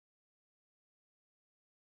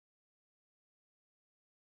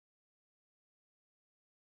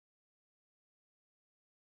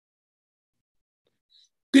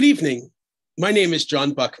Good evening. My name is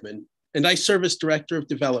John Buckman, and I serve as Director of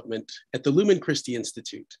Development at the Lumen Christi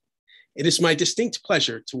Institute. It is my distinct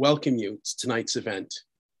pleasure to welcome you to tonight's event.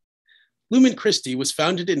 Lumen Christi was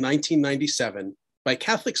founded in 1997 by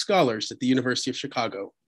Catholic scholars at the University of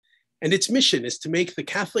Chicago, and its mission is to make the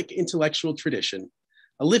Catholic intellectual tradition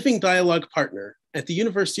a living dialogue partner at the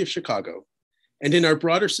University of Chicago and in our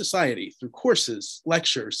broader society through courses,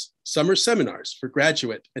 lectures, summer seminars for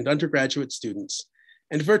graduate and undergraduate students,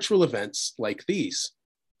 and virtual events like these.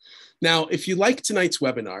 Now, if you like tonight's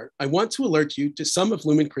webinar, I want to alert you to some of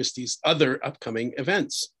Lumen Christi's other upcoming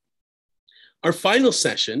events. Our final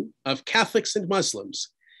session of Catholics and Muslims,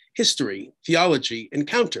 History, Theology,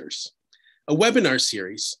 Encounters, a webinar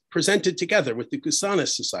series presented together with the Gusana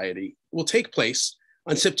Society, will take place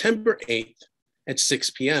on September 8th at 6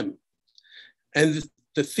 p.m. And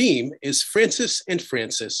the theme is Francis and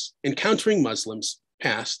Francis, Encountering Muslims,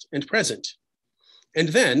 Past and Present. And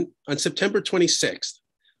then on September 26th,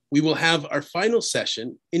 we will have our final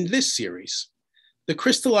session in this series, The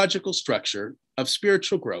Christological Structure of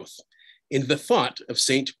Spiritual Growth in the Thought of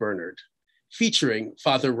Saint Bernard, featuring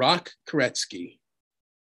Father Roch Koretsky.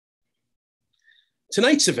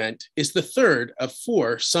 Tonight's event is the third of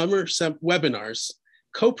 4 summer webinars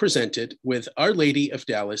co-presented with Our Lady of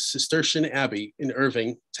Dallas Cistercian Abbey in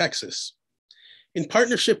Irving, Texas. In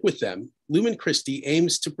partnership with them, Lumen Christi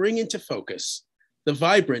aims to bring into focus the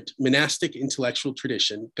vibrant monastic intellectual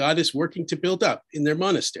tradition God is working to build up in their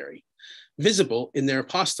monastery, visible in their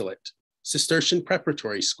apostolate, Cistercian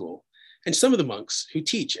Preparatory School, and some of the monks who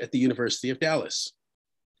teach at the University of Dallas.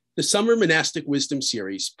 The Summer Monastic Wisdom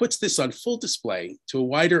Series puts this on full display to a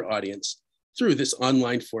wider audience through this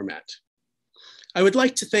online format. I would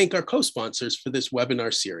like to thank our co-sponsors for this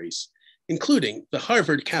webinar series, including the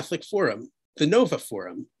Harvard Catholic Forum, the Nova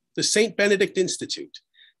Forum, the St. Benedict Institute,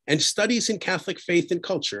 and Studies in Catholic Faith and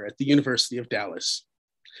Culture at the University of Dallas.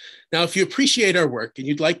 Now, if you appreciate our work and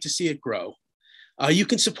you'd like to see it grow, you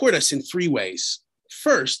can support us in 3 ways.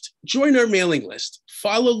 First, join our mailing list,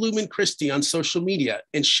 follow Lumen Christi on social media,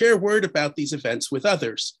 and share word about these events with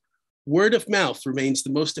others. Word of mouth remains the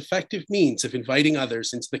most effective means of inviting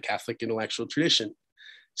others into the Catholic intellectual tradition.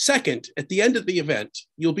 Second, at the end of the event,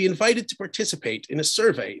 you'll be invited to participate in a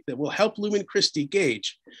survey that will help Lumen Christi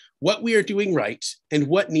gauge what we are doing right and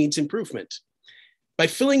what needs improvement. By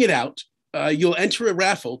filling it out, you'll enter a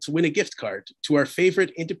raffle to win a gift card to our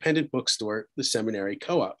favorite independent bookstore, the Seminary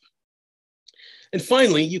Co-op. And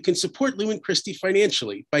finally, you can support Lumen Christi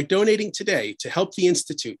financially by donating today to help the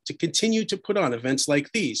Institute to continue to put on events like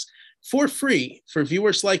these for free for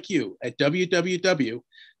viewers like you at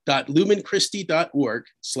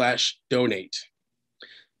www.lumenchristi.org/donate.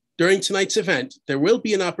 During tonight's event, there will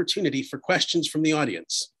be an opportunity for questions from the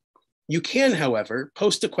audience. You can, however,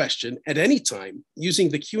 post a question at any time using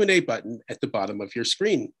the Q&A button at the bottom of your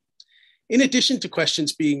screen. In addition to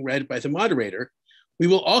questions being read by the moderator, we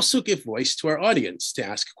will also give voice to our audience to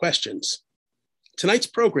ask questions. Tonight's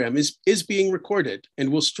program is being recorded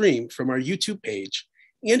and will stream from our YouTube page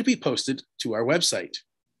and be posted to our website.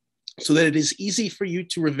 So that it is easy for you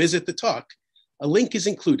to revisit the talk, a link is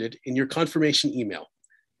included in your confirmation email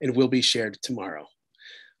and will be shared tomorrow.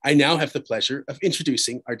 I now have the pleasure of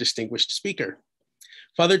introducing our distinguished speaker.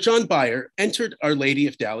 Father John Beyer entered Our Lady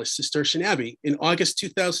of Dallas Cistercian Abbey in August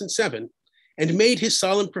 2007 and made his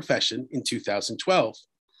solemn profession in 2012.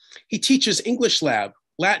 He teaches English Lab,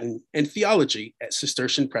 Latin, and theology at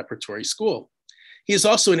Cistercian Preparatory School. He is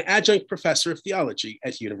also an adjunct professor of theology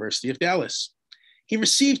at University of Dallas. He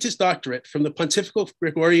received his doctorate from the Pontifical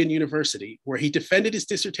Gregorian University, where he defended his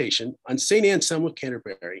dissertation on St. Anselm of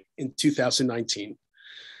Canterbury in 2019.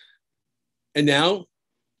 And now,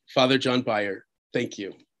 Father John Beyer, thank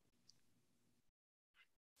you.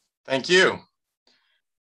 Thank you.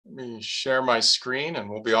 Let me share my screen and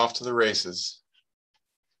we'll be off to the races.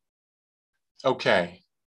 Okay.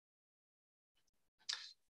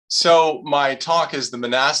 So my talk is The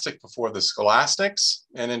Monastic Before the Scholastics,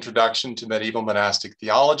 an introduction to medieval monastic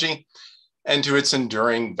theology and to its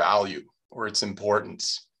enduring value or its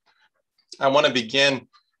importance. I want to begin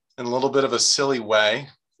in a little bit of a silly way.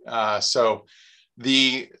 So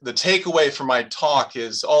the takeaway from my talk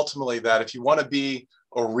is ultimately that if you want to be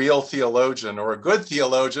a real theologian or a good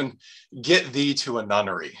theologian, get thee to a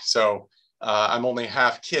nunnery. So I'm only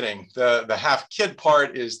half kidding. The half kid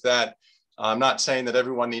part is that I'm not saying that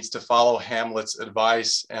everyone needs to follow Hamlet's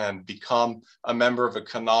advice and become a member of a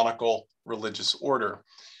canonical religious order.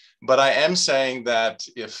 But I am saying that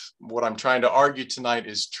if what I'm trying to argue tonight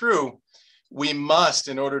is true, we must,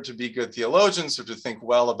 in order to be good theologians or to think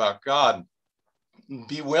well about God,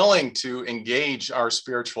 be willing to engage our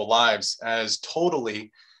spiritual lives as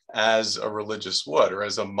totally as a religious would or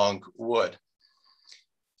as a monk would.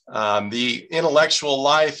 The intellectual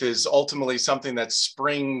life is ultimately something that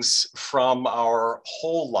springs from our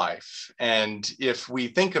whole life. And if we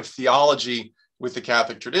think of theology with the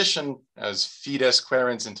Catholic tradition as fides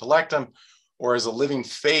quaerens intellectum, or as a living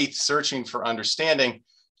faith searching for understanding,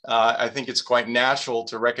 I think it's quite natural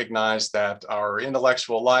to recognize that our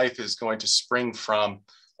intellectual life is going to spring from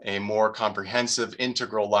a more comprehensive,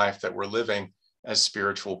 integral life that we're living as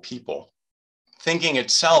spiritual people. Thinking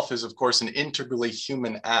itself is, of course, an integrally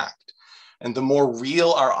human act. And the more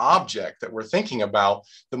real our object that we're thinking about,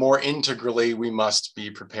 the more integrally we must be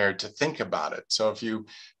prepared to think about it. So if you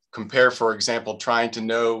compare, for example, trying to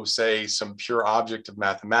know, say, some pure object of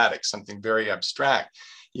mathematics, something very abstract,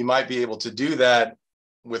 you might be able to do that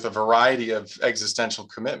with a variety of existential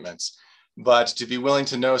commitments. But to be willing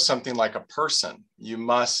to know something like a person, you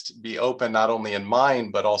must be open not only in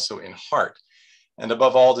mind, but also in heart. And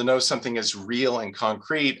above all, to know something as real and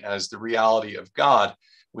concrete as the reality of God,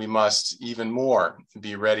 we must even more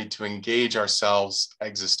be ready to engage ourselves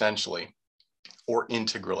existentially or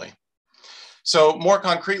integrally. So more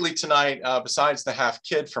concretely tonight, besides the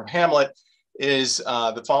half-kid from Hamlet, is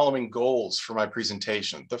the following goals for my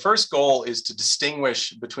presentation. The first goal is to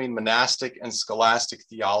distinguish between monastic and scholastic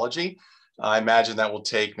theology. I imagine that will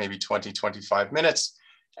take maybe 20, 25 minutes.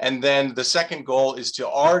 And then the second goal is to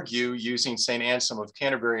argue, using St. Anselm of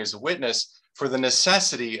Canterbury as a witness, for the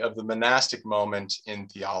necessity of the monastic moment in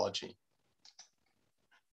theology.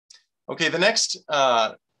 Okay, the next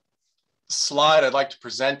slide I'd like to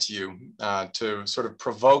present to you to sort of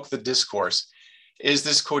provoke the discourse is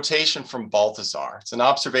this quotation from Balthasar. It's an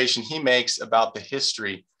observation he makes about the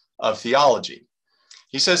history of theology.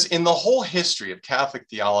 He says, "In the whole history of Catholic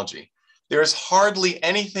theology, there is hardly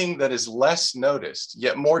anything that is less noticed,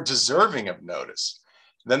 yet more deserving of notice,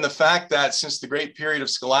 than the fact that since the great period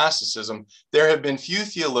of scholasticism, there have been few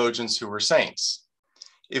theologians who were saints.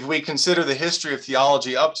 If we consider the history of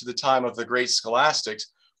theology up to the time of the great scholastics,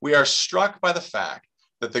 we are struck by the fact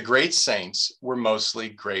that the great saints were mostly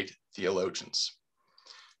great theologians."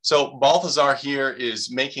 So Balthasar here is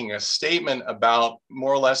making a statement about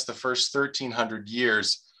more or less the first 1300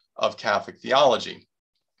 years of Catholic theology,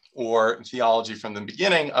 or theology from the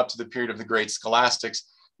beginning up to the period of the great scholastics,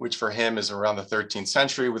 which for him is around the 13th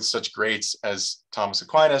century with such greats as Thomas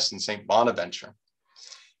Aquinas and St. Bonaventure.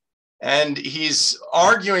 And he's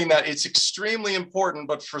arguing that it's extremely important,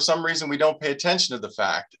 but for some reason we don't pay attention to the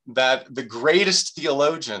fact that the greatest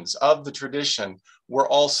theologians of the tradition were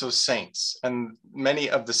also saints. And many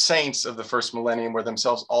of the saints of the first millennium were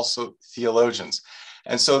themselves also theologians.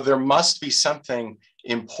 And so there must be something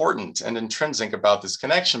important and intrinsic about this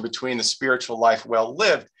connection between the spiritual life well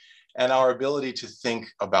lived and our ability to think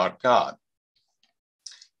about God.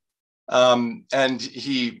 And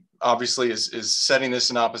he obviously is setting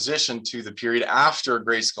this in opposition to the period after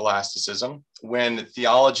great scholasticism, when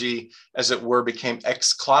theology, as it were, became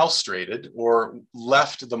exclaustrated or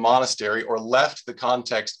left the monastery or left the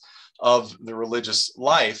context of the religious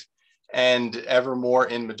life, and ever more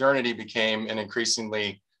in modernity became an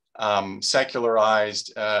increasingly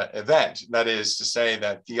secularized event. That is to say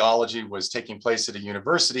that theology was taking place at a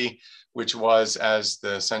university, which was, as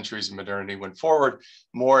the centuries of modernity went forward,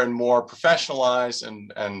 more and more professionalized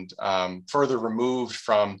and further removed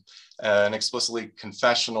from an explicitly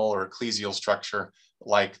confessional or ecclesial structure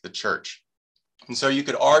like the church. And so you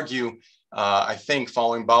could argue, I think,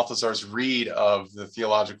 following Balthasar's read of the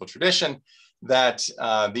theological tradition, that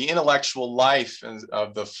the intellectual life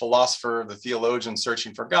of the philosopher, the theologian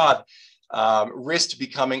searching for God, risked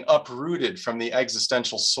becoming uprooted from the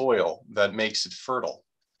existential soil that makes it fertile.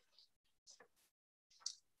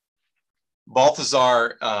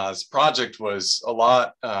 Balthasar's project was a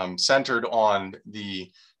lot centered on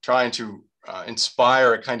the trying to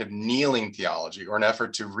inspire a kind of kneeling theology, or an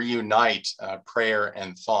effort to reunite prayer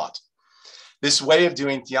and thought. This way of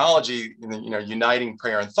doing theology, uniting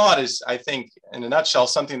prayer and thought, is, I think, in a nutshell,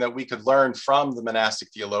 something that we could learn from the monastic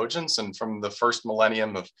theologians and from the first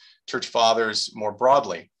millennium of church fathers more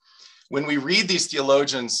broadly. When we read these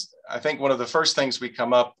theologians, I think one of the first things we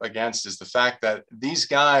come up against is the fact that these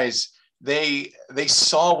guys, they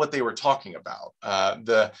saw what they were talking about.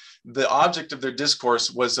 The object of their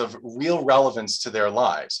discourse was of real relevance to their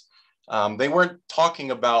lives. They weren't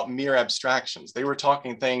talking about mere abstractions. They were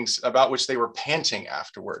talking things about which they were panting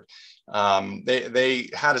afterward. They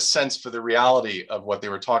had a sense for the reality of what they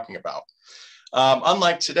were talking about.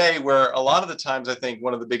 Unlike today, where a lot of the times, I think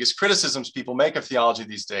one of the biggest criticisms people make of theology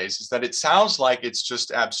these days is that it sounds like it's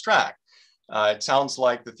just abstract. It sounds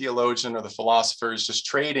like the theologian or the philosopher is just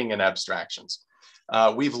trading in abstractions.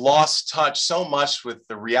 We've lost touch so much with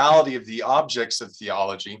the reality of the objects of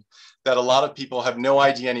theology that a lot of people have no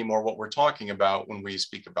idea anymore what we're talking about when we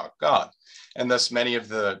speak about God. And thus many of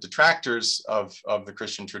the detractors of the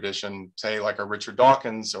Christian tradition, say like a Richard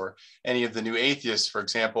Dawkins or any of the new atheists, for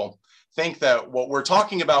example, think that what we're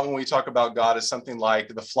talking about when we talk about God is something like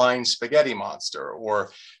the flying spaghetti monster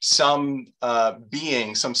or some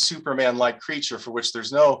being, some Superman-like creature for which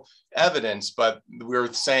there's no evidence, but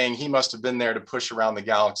we're saying he must have been there to push around the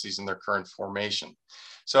galaxies in their current formation.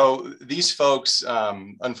 So these folks,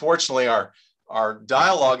 unfortunately, are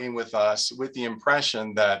dialoguing with us with the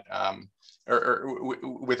impression that,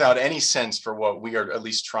 without any sense for what we are at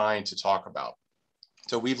least trying to talk about.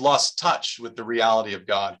 So we've lost touch with the reality of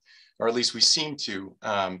God, or at least we seem to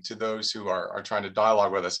those who are trying to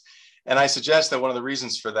dialogue with us. And I suggest that one of the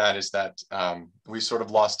reasons for that is that we sort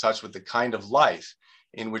of lost touch with the kind of life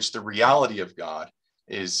in which the reality of God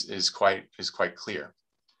is quite clear.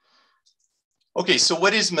 Okay, so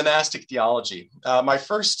what is monastic theology? My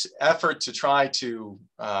first effort to try to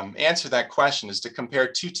answer that question is to compare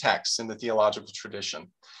two texts in the theological tradition.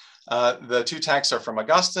 The two texts are from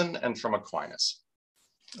Augustine and from Aquinas.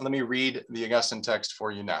 Let me read the Augustine text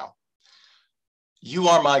for you now. You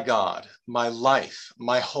are my God, my life,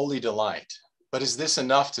 my holy delight. But is this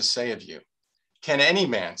enough to say of you? Can any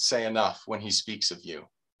man say enough when he speaks of you?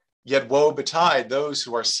 Yet woe betide those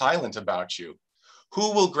who are silent about you.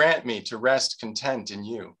 Who will grant me to rest content in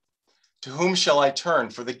you? To whom shall I turn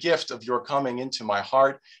for the gift of your coming into my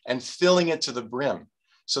heart and filling it to the brim,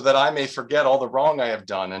 so that I may forget all the wrong I have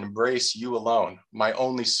done and embrace you alone, my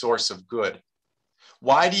only source of good?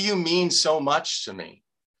 Why do you mean so much to me?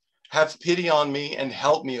 Have pity on me and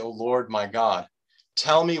help me, O Lord my God.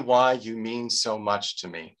 Tell me why you mean so much to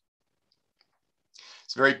me.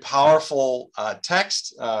 It's a very powerful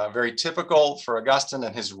text, very typical for Augustine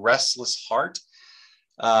and his restless heart.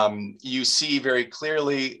 You see very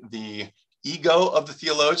clearly the ego of the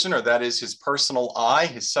theologian, or that is his personal I,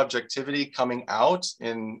 his subjectivity coming out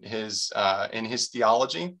in his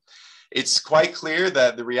theology. It's quite clear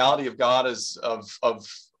that the reality of God is of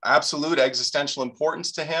absolute existential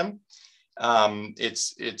importance to him.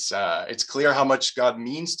 It's clear how much God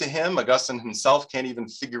means to him. Augustine himself can't even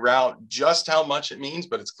figure out just how much it means,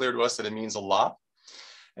 but it's clear to us that it means a lot.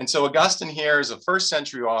 And so Augustine here is a first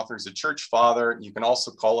century author, he's a church father. You can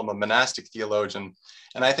also call him a monastic theologian.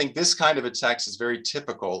 And I think this kind of a text is very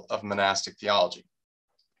typical of monastic theology.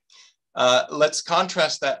 Let's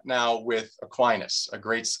contrast that now with Aquinas, a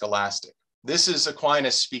great scholastic. This is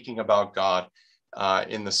Aquinas speaking about God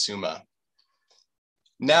in the Summa.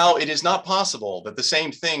 Now, it is not possible that the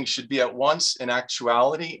same thing should be at once in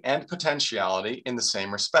actuality and potentiality in the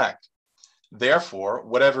same respect. Therefore,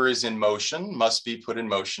 whatever is in motion must be put in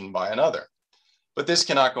motion by another. But this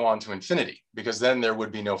cannot go on to infinity, because then there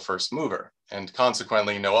would be no first mover, and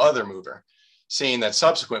consequently no other mover, seeing that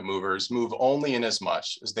subsequent movers move only inasmuch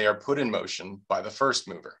as they are put in motion by the first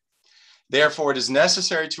mover. Therefore, it is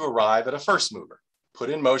necessary to arrive at a first mover, put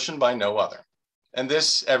in motion by no other. And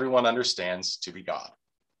this everyone understands to be God.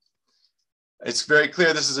 It's very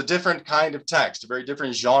clear this is a different kind of text, a very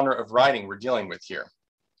different genre of writing we're dealing with here.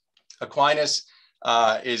 Aquinas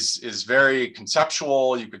is very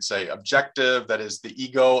conceptual, you could say objective, that is, the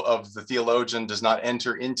ego of the theologian does not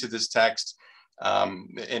enter into this text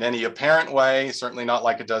in any apparent way, certainly not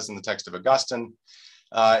like it does in the text of Augustine.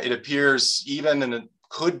 It appears even, and it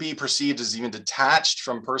could be perceived as even detached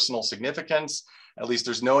from personal significance. At least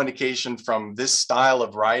there's no indication from this style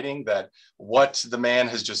of writing that what the man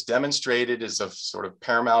has just demonstrated is of sort of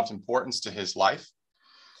paramount importance to his life.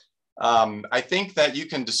 I think that you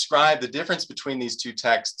can describe the difference between these two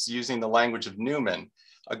texts using the language of Lumen.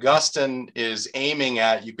 Augustine is aiming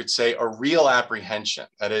at, you could say, a real apprehension,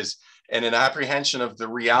 that is, an apprehension of the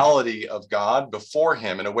reality of God before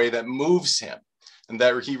him in a way that moves him and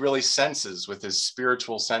that he really senses with his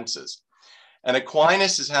spiritual senses. And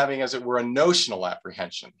Aquinas is having, as it were, a notional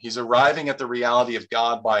apprehension. He's arriving at the reality of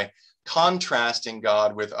God by contrasting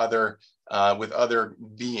God with other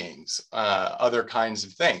beings, other kinds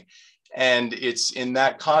of thing. And it's in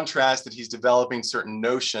that contrast that he's developing certain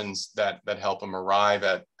notions that help him arrive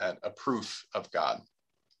at a proof of God.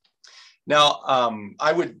 Now,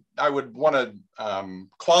 I would want to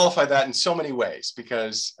qualify that in so many ways,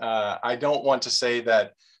 because I don't want to say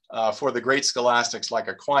that for the great scholastics like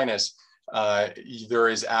Aquinas, there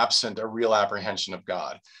is absent a real apprehension of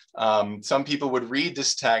God. Some people would read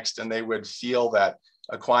this text and they would feel that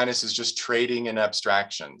Aquinas is just trading in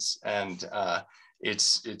abstractions, and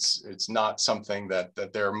it's not something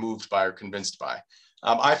that they're moved by or convinced by.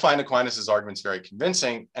 I find Aquinas' arguments very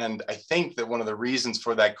convincing, and I think that one of the reasons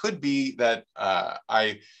for that could be that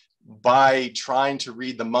by trying to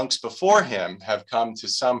read the monks before him, have come to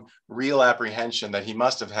some real apprehension that he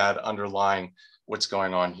must have had underlying what's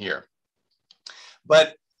going on here.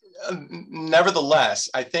 But nevertheless,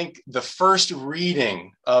 I think the first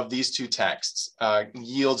reading of these two texts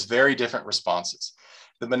yields very different responses.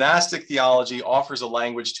 The monastic theology offers a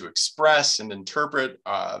language to express and interpret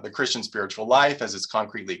the Christian spiritual life as it's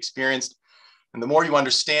concretely experienced. And the more you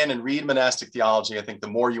understand and read monastic theology, I think the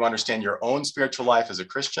more you understand your own spiritual life as a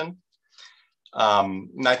Christian.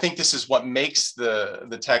 And I think this is what makes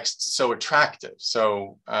the text so attractive.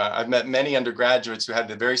 So I've met many undergraduates who had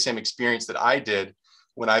the very same experience that I did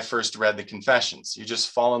when I first read the Confessions. You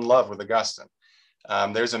just fall in love with Augustine.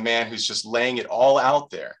 There's a man who's just laying it all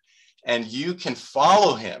out there. And you can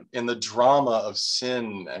follow him in the drama of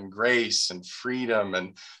sin and grace and freedom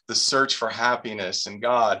and the search for happiness in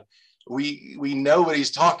God. We know what he's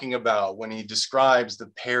talking about when he describes the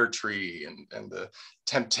pear tree and the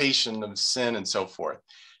temptation of sin and so forth.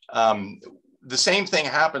 The same thing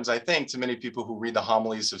happens, I think, to many people who read the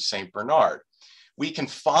homilies of St. Bernard. We can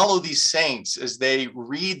follow these saints as they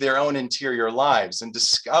read their own interior lives and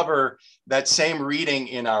discover that same reading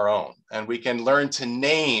in our own. And we can learn to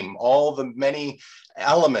name all the many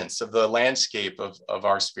elements of the landscape of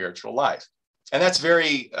our spiritual life. And that's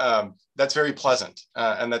very pleasant,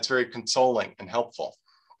 and that's very consoling and helpful.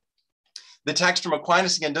 The text from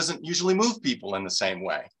Aquinas, again, doesn't usually move people in the same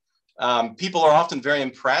way. People are often very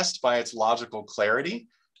impressed by its logical clarity.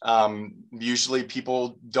 Usually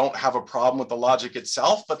people don't have a problem with the logic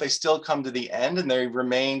itself, but they still come to the end and they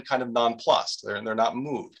remain kind of nonplussed. They're not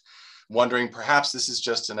moved, wondering perhaps this is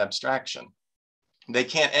just an abstraction. They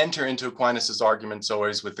can't enter into Aquinas' arguments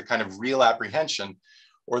always with the kind of real apprehension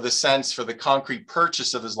or the sense for the concrete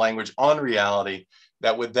purchase of his language on reality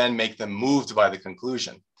that would then make them moved by the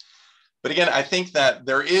conclusion. But again, I think that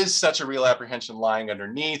there is such a real apprehension lying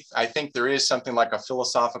underneath. I think there is something like a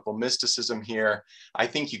philosophical mysticism here. I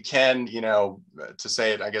think you can, to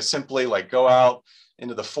say it, I guess, simply, like go out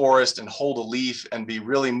into the forest and hold a leaf and be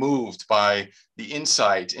really moved by the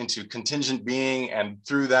insight into contingent being and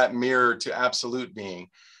through that mirror to absolute being,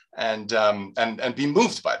 and be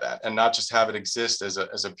moved by that and not just have it exist as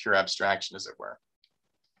a pure abstraction, as it were.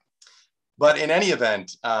 But in any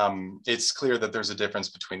event, it's clear that there's a difference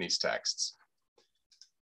between these texts.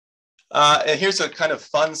 And here's a kind of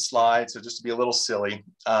fun slide, so just to be a little silly.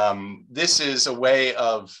 This is a way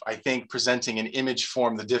of, I think, presenting in image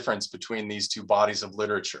form the difference between these two bodies of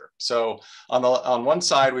literature. So on one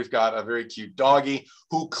side, we've got a very cute doggy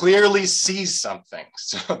who clearly sees something.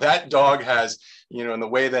 So that dog has, in the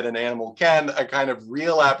way that an animal can, a kind of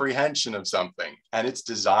real apprehension of something, and it's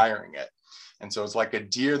desiring it. And so it's like a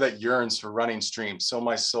deer that yearns for running streams. So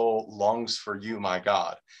my soul longs for you, my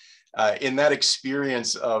God. In that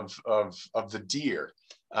experience of the deer,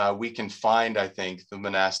 we can find, I think, the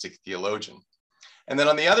monastic theologian. And then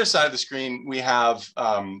on the other side of the screen, we have,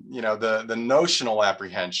 the notional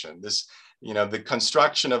apprehension, this, the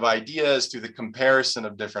construction of ideas through the comparison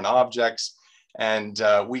of different objects. And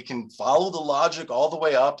we can follow the logic all the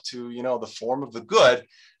way up to, the form of the good.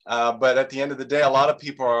 But at the end of the day, a lot of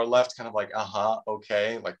people are left kind of like,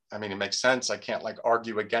 okay, like, I mean, it makes sense. I can't like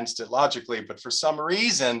argue against it logically, but for some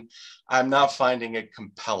reason, I'm not finding it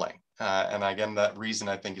compelling. And again, that reason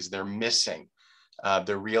I think is they're missing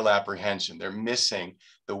the real apprehension. They're missing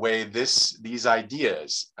the way these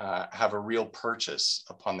ideas have a real purchase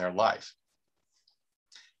upon their life.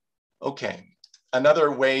 Okay.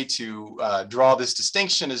 Another way to draw this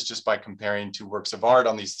distinction is just by comparing two works of art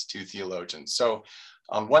on these two theologians. So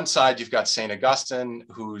on one side, you've got St. Augustine,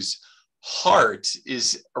 whose heart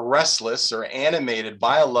is restless or animated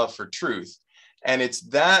by a love for truth. And it's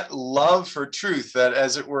that love for truth that,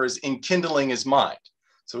 as it were, is enkindling his mind.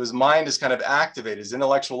 So his mind is kind of activated, his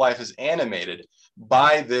intellectual life is animated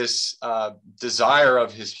by this desire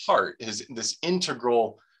of his heart, this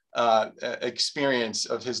integral experience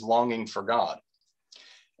of his longing for God.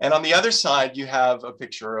 And on the other side, you have a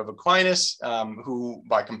picture of Aquinas, who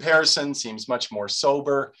by comparison seems much more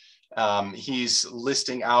sober. He's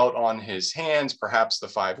listing out on his hands, perhaps the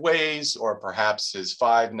 5 ways, or perhaps his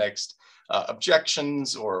 5 next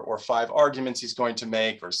objections, or 5 arguments he's going to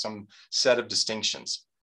make, or some set of distinctions.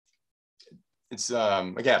 It's,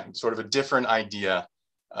 again, sort of a different idea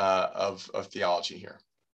of theology here.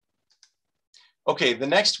 Okay, the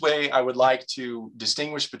next way I would like to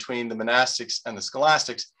distinguish between the monastics and the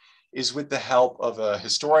scholastics is with the help of a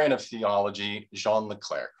historian of theology, Jean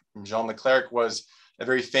Leclerc. Jean Leclerc was a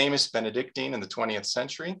very famous Benedictine in the 20th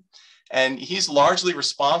century. And he's largely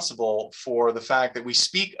responsible for the fact that we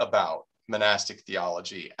speak about monastic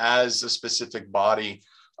theology as a specific body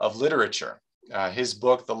of literature. His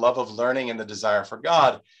book, The Love of Learning and the Desire for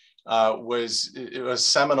God, was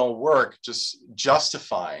seminal work just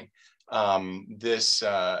justifying this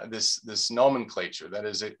nomenclature. That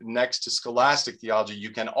is, next to scholastic theology,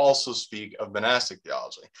 you can also speak of monastic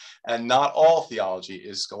theology, and not all theology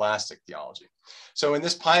is scholastic theology. So in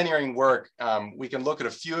this pioneering work, we can look at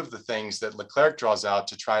a few of the things that Leclerc draws out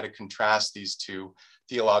to try to contrast these two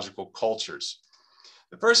theological cultures.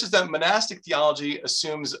 The first is that monastic theology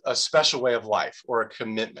assumes a special way of life or a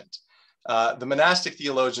commitment. The monastic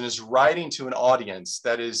theologian is writing to an audience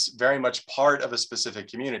that is very much part of a specific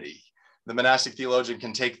community. The monastic theologian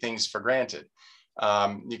can take things for granted.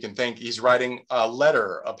 You can think he's writing a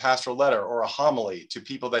letter, a pastoral letter, or a homily to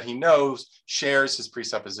people that he knows shares his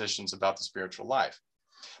presuppositions about the spiritual life.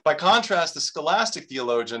 By contrast, the scholastic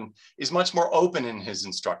theologian is much more open in his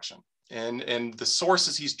instruction. And the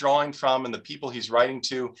sources he's drawing from and the people he's writing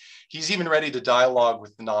to, he's even ready to dialogue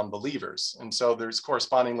with the non-believers. And so there's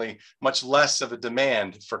correspondingly much less of a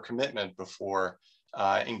demand for commitment before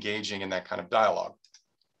engaging in that kind of dialogue.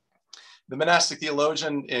 The monastic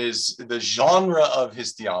theologian is, the genre of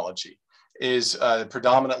his theology is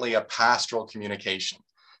predominantly a pastoral communication.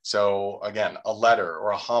 So again, a letter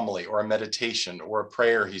or a homily or a meditation or a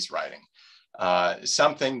prayer he's writing.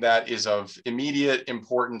 Something that is of immediate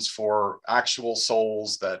importance for actual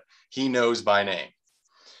souls that he knows by name.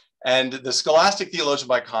 And the scholastic theologian,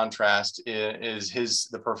 by contrast, is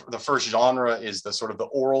the first genre is the sort of the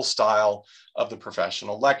oral style of the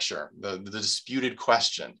professional lecture, the disputed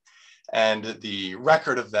question, and the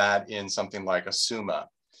record of that in something like a summa.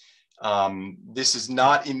 This is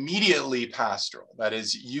not immediately pastoral. That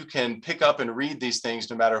is, you can pick up and read these things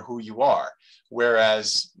no matter who you are.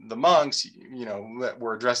 Whereas the monks,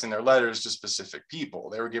 were addressing their letters to specific people.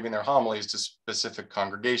 They were giving their homilies to specific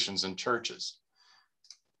congregations and churches.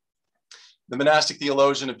 The monastic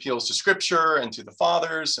theologian appeals to scripture and to the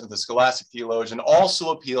fathers, and the scholastic theologian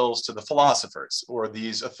also appeals to the philosophers, or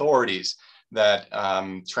these authorities that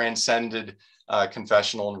transcended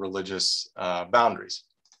confessional and religious boundaries.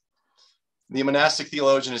 The monastic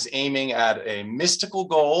theologian is aiming at a mystical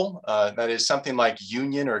goal, that is something like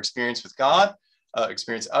union or experience with God,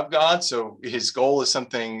 experience of God. So his goal is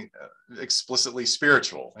something explicitly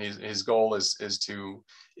spiritual. His goal is to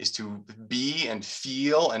be and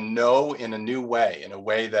feel and know in a new way, in a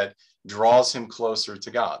way that draws him closer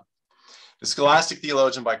to God. The scholastic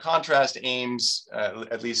theologian, by contrast, aims,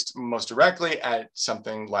 at least most directly, at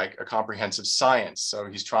something like a comprehensive science. So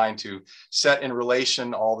he's trying to set in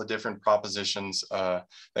relation all the different propositions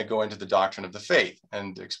that go into the doctrine of the faith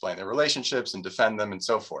and explain their relationships and defend them and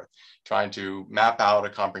so forth, trying to map out a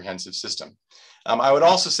comprehensive system. I would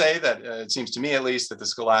also say that it seems to me, at least, that the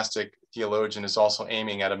scholastic theologian is also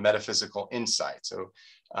aiming at a metaphysical insight. So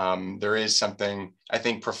there is something, I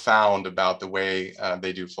think, profound about the way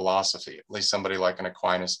they do philosophy, at least somebody like an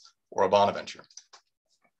Aquinas or a Bonaventure.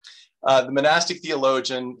 The monastic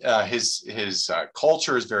theologian, his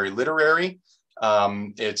culture is very literary.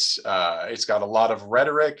 It's got a lot of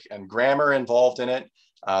rhetoric and grammar involved in it.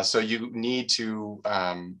 So you need to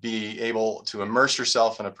be able to immerse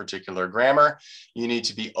yourself in a particular grammar. You need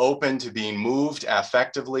to be open to being moved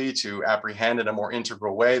affectively to apprehend in a more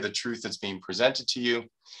integral way the truth that's being presented to you.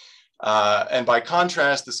 And by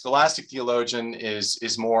contrast, the scholastic theologian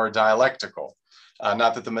is more dialectical.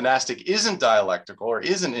 Not that the monastic isn't dialectical or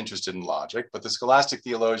isn't interested in logic, but the scholastic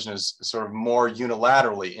theologian is sort of more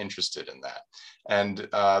unilaterally interested in that. And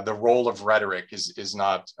the role of rhetoric is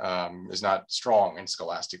not strong in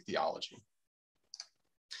scholastic theology.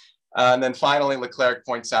 And then finally, Leclerc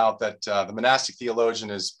points out that the monastic theologian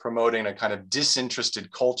is promoting a kind of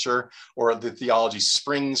disinterested culture, or the theology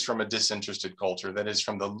springs from a disinterested culture, that is,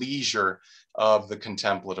 from the leisure of the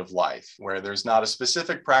contemplative life, where there's not a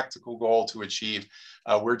specific practical goal to achieve.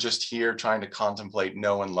 We're just here trying to contemplate,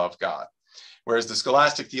 know, and love God. Whereas the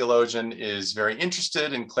scholastic theologian is very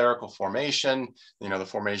interested in clerical formation, the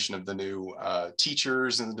formation of the new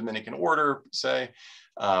teachers in the Dominican order, say,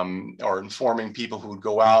 or informing people who would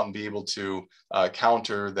go out and be able to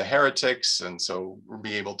counter the heretics, and so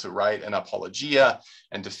be able to write an apologia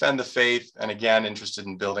and defend the faith, and again, interested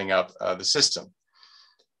in building up the system.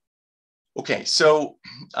 Okay, so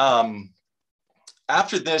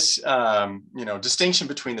after this, distinction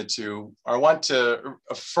between the two, I want to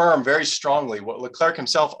affirm very strongly what Leclerc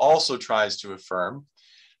himself also tries to affirm,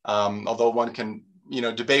 although one can,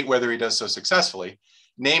 debate whether he does so successfully,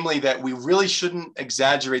 namely that we really shouldn't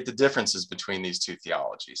exaggerate the differences between these two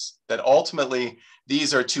theologies, that ultimately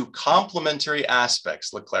these are two complementary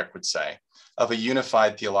aspects, Leclerc would say, of a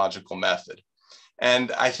unified theological method.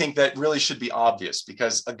 And I think that really should be obvious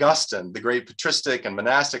because Augustine, the great patristic and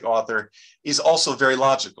monastic author, is also very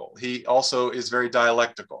logical. He also is very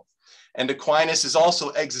dialectical. And Aquinas is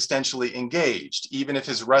also existentially engaged, even if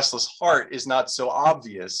his restless heart is not so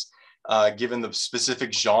obvious given the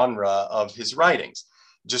specific genre of his writings.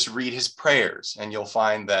 Just read his prayers and you'll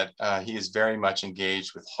find that he is very much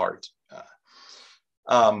engaged with heart.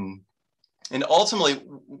 And ultimately,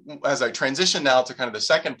 as I transition now to kind of the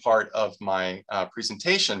second part of my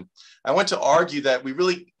presentation, I want to argue that we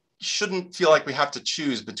really shouldn't feel like we have to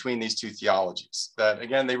choose between these two theologies. That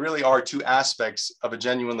again, they really are two aspects of a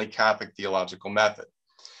genuinely Catholic theological method.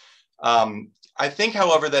 I think,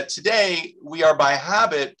 however, that today we are by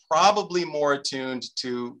habit probably more attuned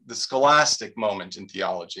to the scholastic moment in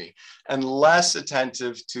theology and less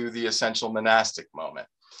attentive to the essential monastic moment.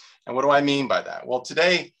 And what do I mean by that? Well,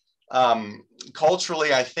 today,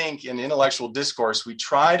 culturally, I think in intellectual discourse, we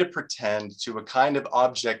try to pretend to a kind of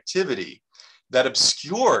objectivity that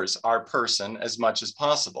obscures our person as much as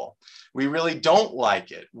possible. We really don't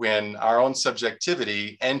like it when our own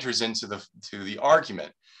subjectivity enters into the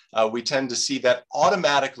argument. We tend to see that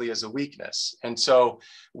automatically as a weakness. And so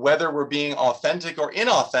whether we're being authentic or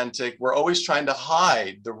inauthentic, we're always trying to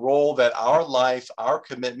hide the role that our life, our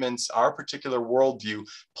commitments, our particular worldview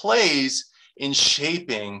plays in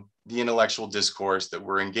shaping the intellectual discourse that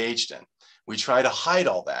we're engaged in. We try to hide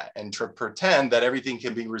all that and to pretend that everything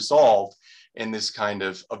can be resolved in this kind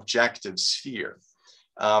of objective sphere.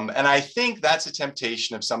 And I think that's a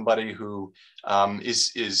temptation of somebody who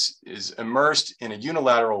is immersed in a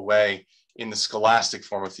unilateral way in the scholastic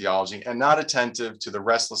form of theology and not attentive to the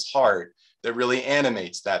restless heart that really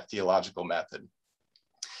animates that theological method.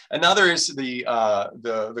 Another is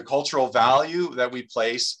the cultural value that we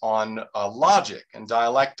place on logic and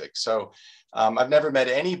dialectic. So I've never met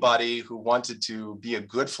anybody who wanted to be a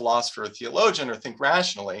good philosopher or theologian or think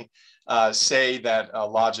rationally say that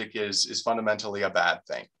logic is fundamentally a bad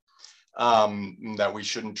thing, that we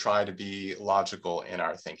shouldn't try to be logical in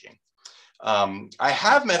our thinking. I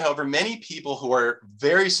have met, however, many people who are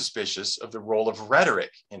very suspicious of the role of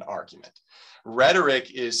rhetoric in argument.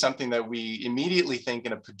 Rhetoric is something that we immediately think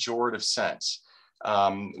in a pejorative sense.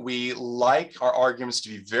 We like our arguments to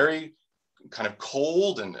be very kind of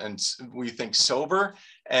cold and we think sober.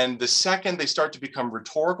 And the second they start to become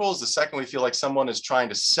rhetorical is the second we feel like someone is trying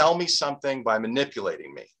to sell me something by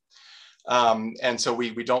manipulating me. And so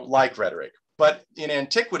we don't like rhetoric. But in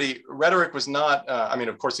antiquity, rhetoric was not, I mean,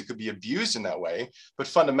 of course, it could be abused in that way, but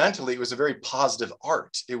fundamentally, it was a very positive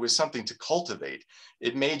art. It was something to cultivate.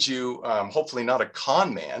 It made you hopefully not a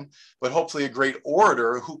con man, but hopefully a great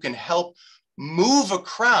orator who can help move a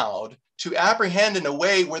crowd to apprehend in a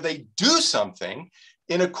way where they do something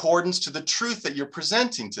in accordance to the truth that you're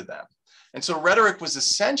presenting to them. And so rhetoric was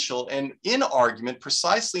essential in argument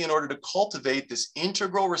precisely in order to cultivate this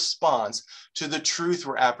integral response to the truth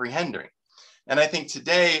we're apprehending. And I think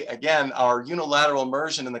today, again, our unilateral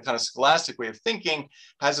immersion in the kind of scholastic way of thinking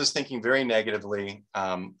has us thinking very negatively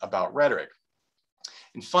about rhetoric.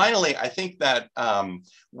 And finally, I think that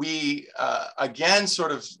we, again,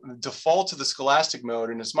 sort of default to the scholastic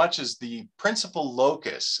mode in as much as the principal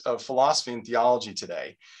locus of philosophy and theology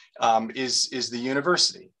today is the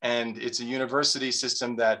university. And it's a university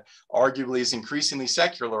system that arguably is increasingly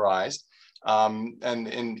secularized.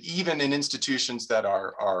 And even in institutions that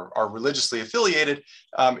are religiously affiliated,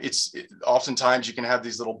 oftentimes you can have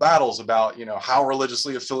these little battles about, you know, how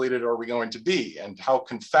religiously affiliated are we going to be and how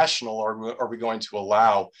confessional are we going to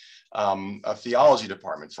allow a theology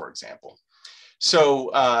department, for example. So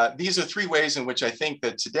these are three ways in which I think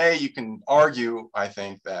that today you can argue, I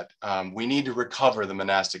think, that we need to recover the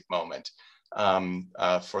monastic moment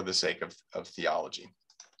for the sake of theology.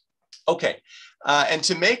 Okay, and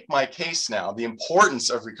to make my case now, the importance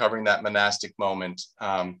of recovering that monastic moment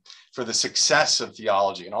for the success of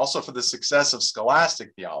theology and also for the success of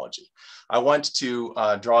scholastic theology, I want to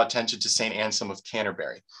draw attention to St. Anselm of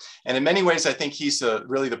Canterbury. And in many ways, I think he's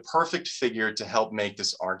really the perfect figure to help make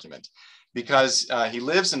this argument because he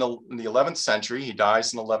lives in the 11th century, he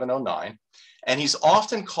dies in 1109, and he's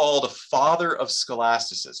often called a father of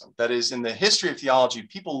scholasticism. That is, in the history of theology,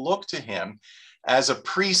 people look to him as a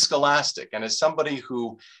pre-scholastic and as somebody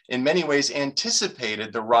who in many ways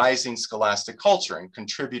anticipated the rising scholastic culture and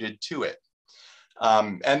contributed to it.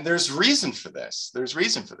 And there's reason for this. There's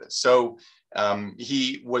reason for this. So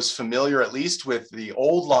He was familiar at least with the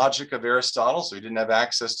old logic of Aristotle, so he didn't have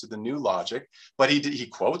access to the new logic, but he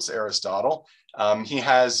quotes Aristotle. He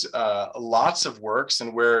has lots of works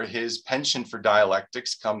and where his penchant for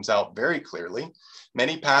dialectics comes out very clearly.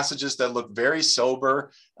 Many passages that look very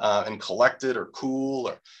sober and collected or cool,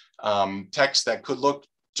 or texts that could look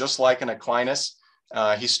just like an Aquinas.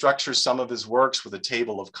 He structures some of his works with a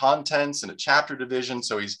table of contents and a chapter division.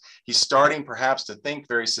 So he's starting perhaps to think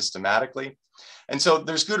very systematically. And so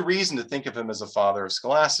there's good reason to think of him as a father of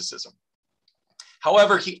scholasticism.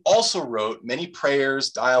 However, he also wrote many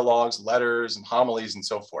prayers, dialogues, letters, and homilies, and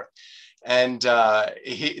so forth. And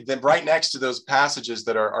then right next to those passages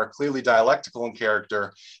that are clearly dialectical in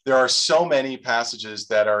character, there are so many passages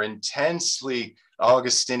that are intensely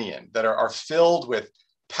Augustinian, that are filled with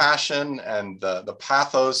passion and the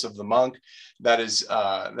pathos of the monk that is,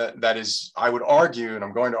 I would argue, and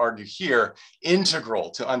I'm going to argue here,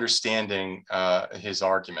 integral to understanding his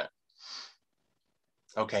argument.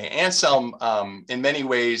 Okay, Anselm, in many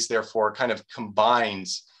ways, therefore, kind of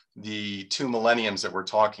combines the two millenniums that we're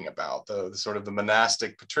talking about, the sort of the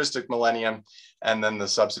monastic patristic millennium and then the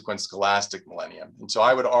subsequent scholastic millennium. And so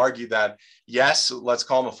I would argue that, yes, let's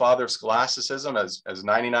call him a father of scholasticism, as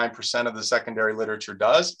 99% of the secondary literature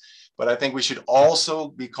does, but I think we should also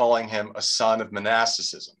be calling him a son of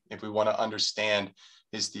monasticism if we want to understand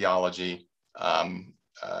his theology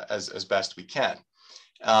as best we can.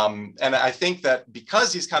 And I think that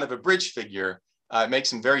because he's kind of a bridge figure, it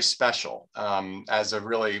makes him very special as a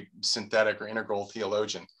really synthetic or integral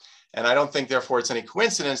theologian. And I don't think, therefore, it's any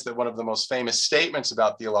coincidence that one of the most famous statements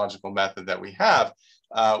about theological method that we have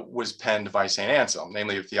was penned by St. Anselm,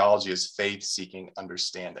 namely, of theology as faith-seeking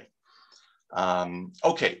understanding.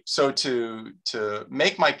 Okay, so to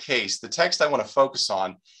make my case, the text I want to focus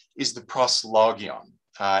on is the Proslogion.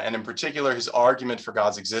 And in particular, his argument for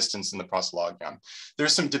God's existence in the Proslogion.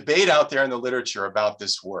 There's some debate out there in the literature about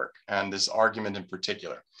this work and this argument in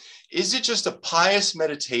particular. Is it just a pious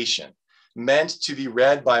meditation meant to be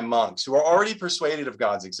read by monks who are already persuaded of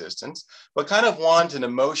God's existence, but kind of want an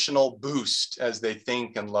emotional boost as they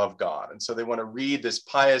think and love God? And so they want to read this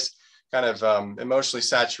pious, kind of emotionally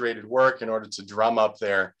saturated work in order to drum up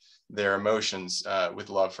their emotions with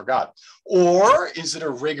love for God? Or is it a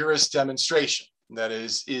rigorous demonstration? That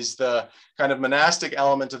is the kind of monastic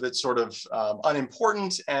element of it sort of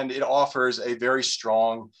unimportant, and it offers a very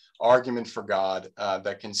strong argument for God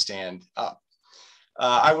that can stand up.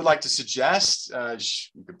 I would like to suggest,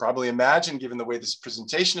 you could probably imagine, given the way this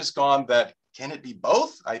presentation has gone, that can it be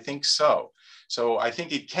both? I think so. So I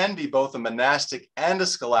think it can be both a monastic and a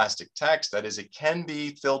scholastic text. That is, it can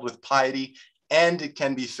be filled with piety and it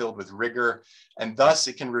can be filled with rigor. And thus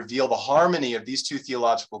it can reveal the harmony of these two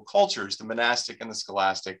theological cultures, the monastic and the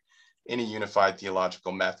scholastic, in a unified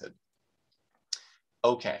theological method.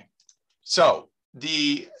 Okay, so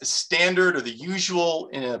the standard or the usual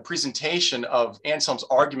in a presentation of Anselm's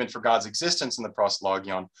argument for God's existence in the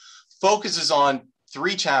Proslogion focuses on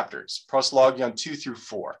 3 chapters, Proslogion 2 through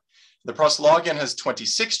 4. The Proslogion has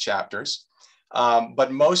 26 chapters.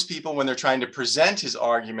 But most people, when they're trying to present his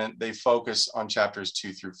argument, they focus on chapters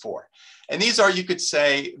 2 through 4. And these are, you could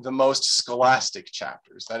say, the most scholastic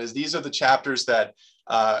chapters. That is, these are the chapters that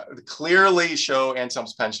clearly show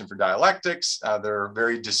Anselm's penchant for dialectics. They're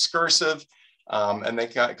very discursive, and they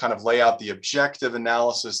kind of lay out the objective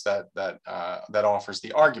analysis that offers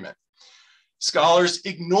the argument. Scholars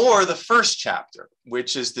ignore the first chapter,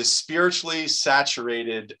 which is this spiritually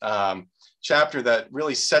saturated chapter that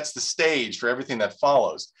really sets the stage for everything that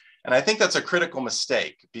follows. And I think that's a critical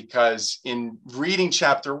mistake, because in reading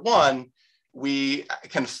chapter 1, we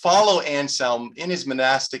can follow Anselm in his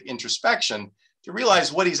monastic introspection to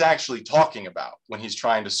realize what he's actually talking about when he's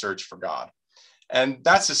trying to search for God. And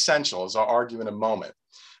that's essential, as I'll argue in a moment.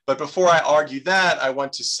 But before I argue that, I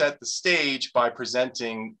want to set the stage by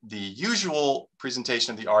presenting the usual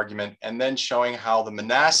presentation of the argument and then showing how the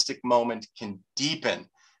monastic moment can deepen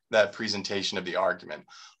that presentation of the argument.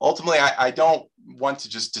 Ultimately, I don't want to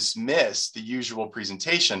just dismiss the usual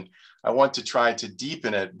presentation. I want to try to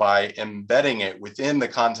deepen it by embedding it within the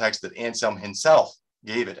context that Anselm himself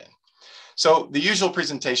gave it in. So the usual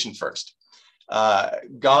presentation first.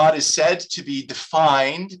 God is said to be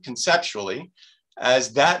defined conceptually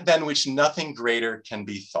as that than which nothing greater can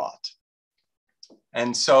be thought.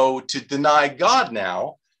 And so to deny God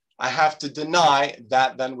now, I have to deny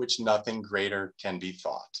that than which nothing greater can be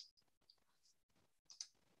thought.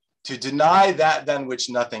 To deny that than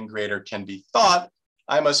which nothing greater can be thought,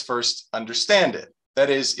 I must first understand it.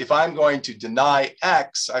 That is, if I'm going to deny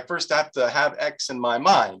X, I first have to have X in my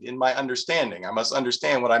mind, in my understanding. I must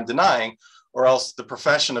understand what I'm denying, or else the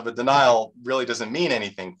profession of a denial really doesn't mean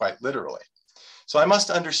anything quite literally. So I must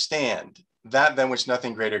understand that than which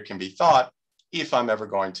nothing greater can be thought if I'm ever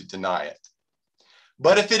going to deny it.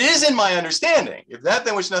 But if it is in my understanding, if that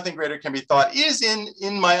than which nothing greater can be thought is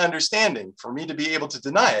in my understanding, for me to be able to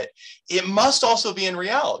deny it, it must also be in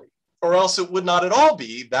reality, or else it would not at all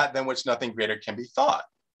be that than which nothing greater can be thought.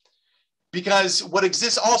 Because what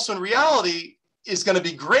exists also in reality is going to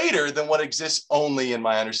be greater than what exists only in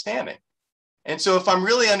my understanding. And so if I'm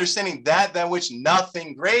really understanding that than which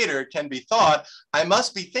nothing greater can be thought, I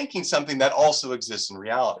must be thinking something that also exists in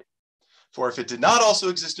reality. For if it did not also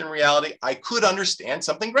exist in reality, I could understand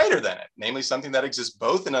something greater than it, namely something that exists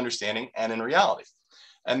both in understanding and in reality.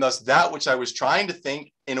 And thus that which I was trying to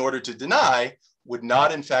think in order to deny would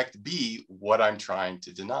not in fact be what I'm trying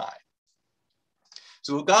to deny.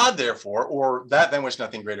 So God, therefore, or that than which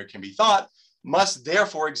nothing greater can be thought, must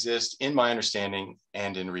therefore exist in my understanding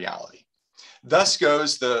and in reality. Thus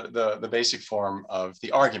goes the basic form of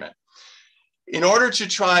the argument. In order to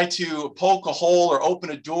try to poke a hole or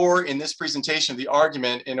open a door in this presentation of the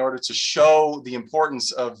argument, in order to show the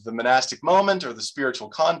importance of the monastic moment or the spiritual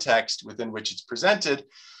context within which it's presented,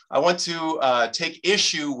 I want to take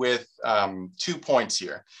issue with 2 points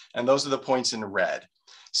here, and those are the points in red.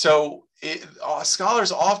 So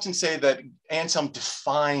scholars often say that Anselm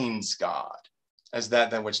defines God as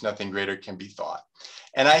that than which nothing greater can be thought.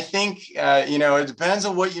 And I think, it depends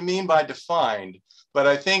on what you mean by defined. But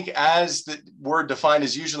I think as the word defined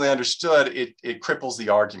is usually understood, it cripples the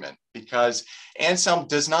argument, because Anselm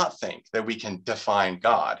does not think that we can define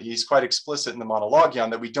God. He's quite explicit in the Monologion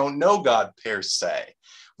that we don't know God per se.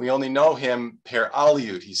 We only know him per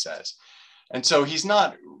aliud, he says. And so he's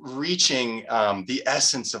not reaching the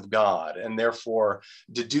essence of God and therefore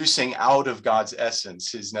deducing out of God's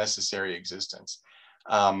essence his necessary existence.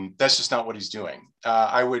 That's just not what he's doing.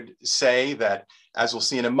 I would say that, as we'll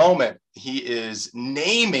see in a moment, he is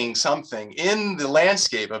naming something in the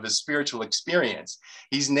landscape of his spiritual experience.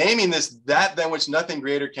 He's naming this, that than which nothing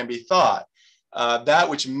greater can be thought, that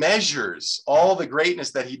which measures all the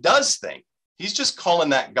greatness that he does think. He's just calling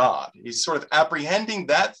that God. He's sort of apprehending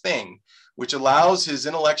that thing which allows his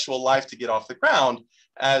intellectual life to get off the ground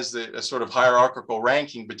as a sort of hierarchical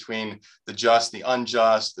ranking between the just, the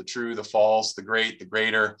unjust, the true, the false, the great, the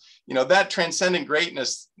greater. That transcendent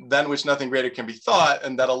greatness than which nothing greater can be thought,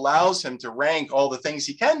 and that allows him to rank all the things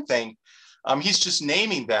he can think. He's just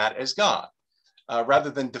naming that as God,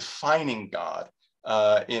 rather than defining God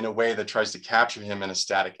in a way that tries to capture him in a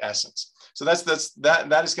static essence. So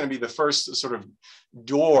that is going to be the first sort of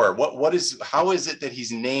door. How is it that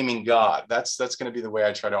he's naming God? That's going to be the way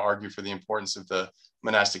I try to argue for the importance of the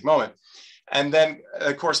monastic moment. And then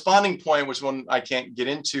a corresponding point, which one I can't get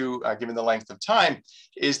into given the length of time,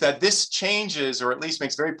 is that this changes, or at least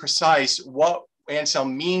makes very precise, what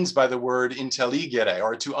Anselm means by the word intelligere,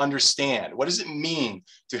 or to understand. What does it mean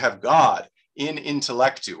to have God in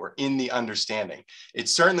intellectu, or in the understanding? It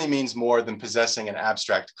certainly means more than possessing an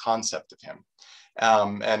abstract concept of him.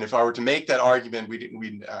 And if I were to make that argument,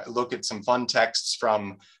 we'd look at some fun texts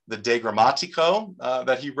from the De Grammatico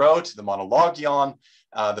that he wrote, the Monologion,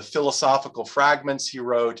 the philosophical fragments he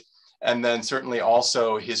wrote, and then certainly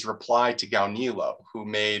also his reply to Gaunilo, who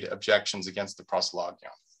made objections against the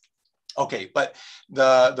Proslogion. Okay, but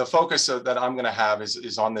the focus that I'm going to have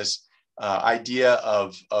is on this idea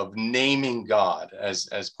of naming God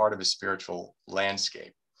as part of a spiritual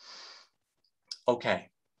landscape. Okay.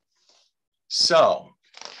 So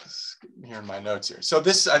here in my notes here. So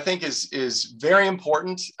this, I think, is very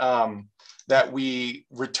important that we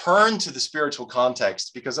return to the spiritual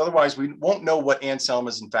context, because otherwise we won't know what Anselm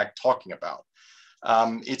is in fact talking about.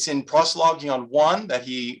 It's in Proslogion 1 that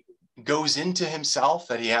he goes into himself,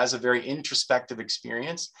 that he has a very introspective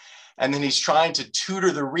experience, and then he's trying to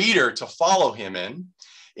tutor the reader to follow him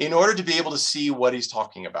in order to be able to see what he's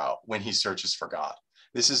talking about when he searches for God.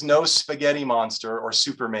 This is no spaghetti monster or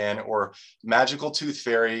Superman or magical tooth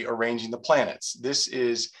fairy arranging the planets. This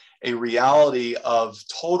is a reality of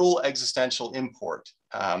total existential import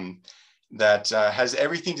that has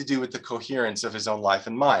everything to do with the coherence of his own life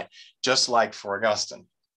and mind, just like for Augustine.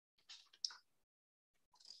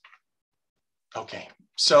 Okay,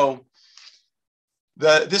 so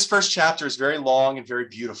this first chapter is very long and very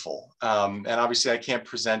beautiful, and obviously I can't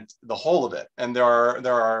present the whole of it. And there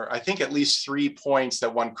are I think at least 3 points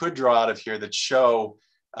that one could draw out of here that show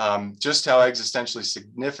just how existentially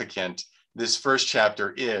significant this first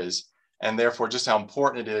chapter is, and therefore just how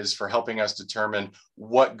important it is for helping us determine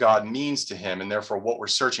what God means to him, and therefore what we're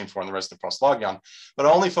searching for in the rest of the Proslogion. But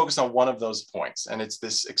I'll only focus on one of those points, and it's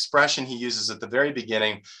this expression he uses at the very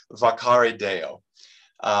beginning, vacare Deo.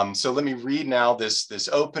 So let me read now this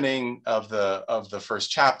opening of the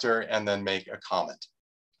first chapter and then make a comment.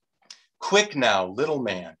 Quick now, little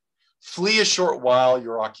man, flee a short while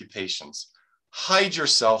your occupations. Hide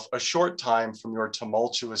yourself a short time from your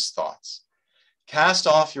tumultuous thoughts. Cast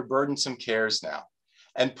off your burdensome cares now,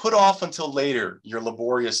 and put off until later your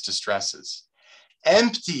laborious distresses.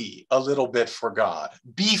 Empty a little bit for God.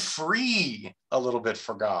 Be free a little bit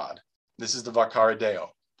for God. This is the vacare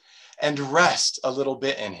Deo. And rest a little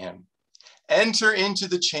bit in him. Enter into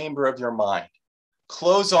the chamber of your mind.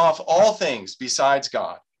 Close off all things besides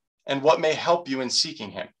God and what may help you in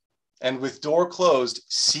seeking him. And with door closed,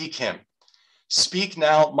 seek him. Speak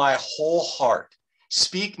now my whole heart.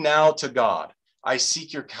 Speak now to God. I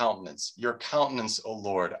seek your countenance, O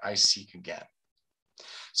Lord, I seek again.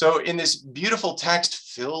 So in this beautiful text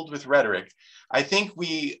filled with rhetoric, I think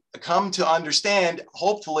we come to understand,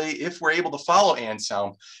 hopefully, if we're able to follow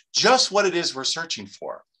Anselm, just what it is we're searching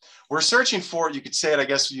for. We're searching for, you could say it, I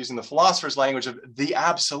guess, using the philosopher's language of the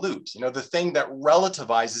absolute, the thing that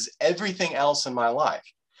relativizes everything else in my life.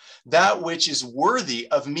 That which is worthy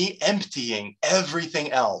of me emptying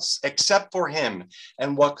everything else except for him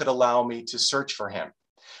and what could allow me to search for him.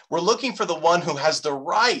 We're looking for the one who has the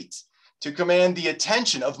right to command the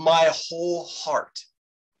attention of my whole heart,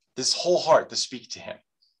 this whole heart to speak to him.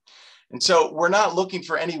 And so we're not looking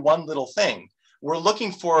for any one little thing. We're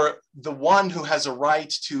looking for the one who has a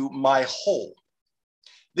right to my whole.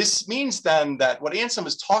 This means then that what Anselm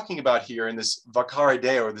is talking about here in this vacare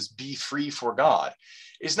Deo, or this be free for God,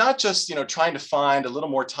 is not just trying to find a little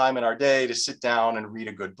more time in our day to sit down and read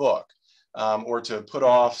a good book, or to put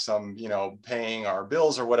off some paying our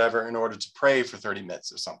bills or whatever in order to pray for 30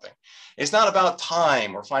 minutes or something. It's not about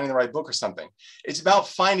time or finding the right book or something. It's about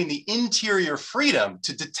finding the interior freedom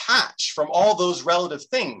to detach from all those relative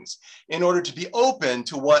things in order to be open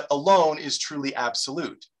to what alone is truly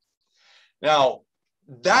absolute. Now,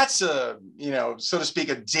 that's a, so to speak,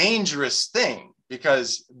 a dangerous thing,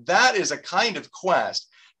 because that is a kind of quest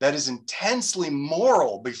that is intensely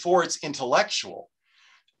moral before it's intellectual.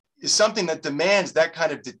 Is something that demands that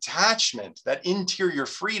kind of detachment, that interior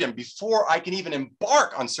freedom before I can even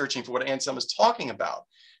embark on searching for what Anselm is talking about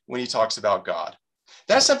when he talks about God.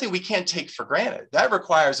 That's something we can't take for granted. That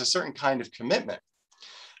requires a certain kind of commitment.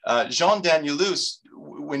 Jean Danielus,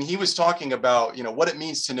 when he was talking about what it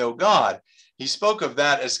means to know God, he spoke of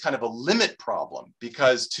that as kind of a limit problem,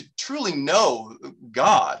 because to truly know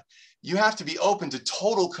God, you have to be open to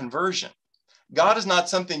total conversion. God is not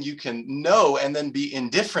something you can know and then be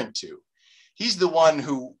indifferent to. He's the one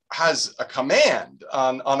who has a command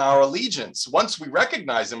on our allegiance. Once we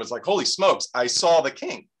recognize him, it's like, holy smokes, I saw the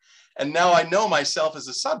king. And now I know myself as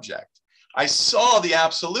a subject. I saw the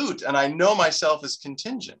absolute and I know myself as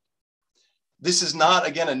contingent. This is not,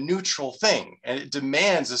 again, a neutral thing, and it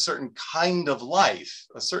demands a certain kind of life,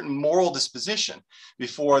 a certain moral disposition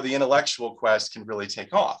before the intellectual quest can really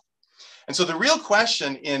take off. And so the real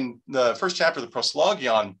question in the first chapter of the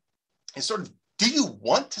Proslogion is sort of, do you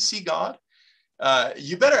want to see God?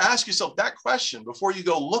 You better ask yourself that question before you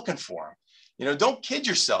go looking for him. Don't kid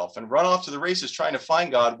yourself and run off to the races trying to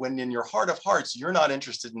find God when in your heart of hearts, you're not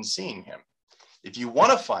interested in seeing him. If you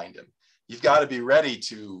want to find him, you've got to be ready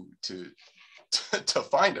to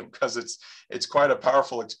find him, because it's quite a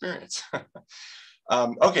powerful experience.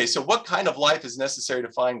 Okay, so what kind of life is necessary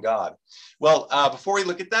to find God? Well, before we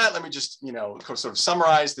look at that, let me just, sort of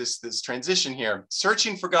summarize this transition here.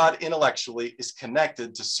 Searching for God intellectually is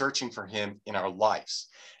connected to searching for him in our lives.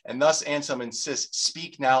 And thus Anselm insists,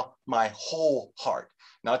 speak now my whole heart,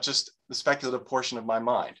 not just the speculative portion of my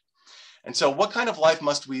mind. And so what kind of life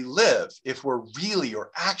must we live if we're really or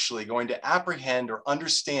actually going to apprehend or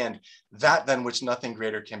understand that than which nothing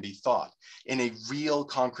greater can be thought in a real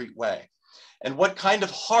concrete way? And what kind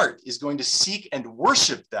of heart is going to seek and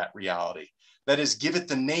worship that reality? That is, give it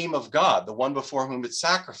the name of God, the one before whom it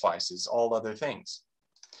sacrifices all other things.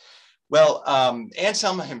 Well,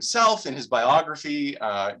 Anselm himself in his biography,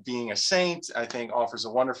 being a saint, I think offers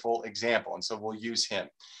a wonderful example. And so we'll use him.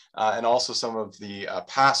 And also some of the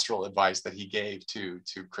pastoral advice that he gave to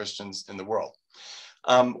Christians in the world.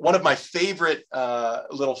 One of my favorite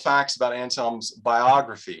little facts about Anselm's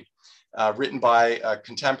biography, written by a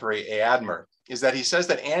contemporary, Admer, is that he says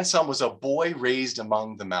that Anselm was a boy raised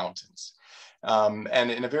among the mountains.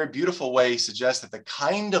 And in a very beautiful way, he suggests that the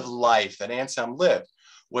kind of life that Anselm lived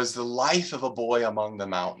was the life of a boy among the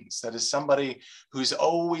mountains. That is somebody who's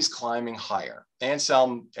always climbing higher.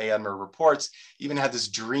 Anselm, A. Edmer reports, even had this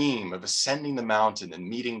dream of ascending the mountain and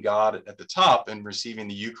meeting God at the top and receiving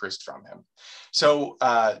the Eucharist from him. So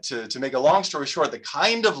to make a long story short, the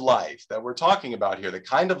kind of life that we're talking about here, the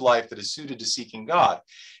kind of life that is suited to seeking God,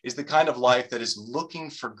 is the kind of life that is looking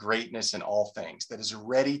for greatness in all things, that is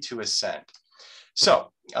ready to ascend.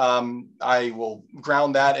 So I will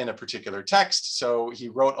ground that in a particular text. So he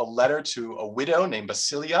wrote a letter to a widow named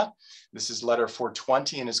Basilia. This is letter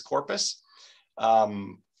 420 in his corpus.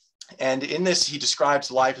 And in this, he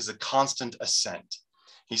describes life as a constant ascent.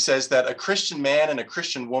 He says that a Christian man and a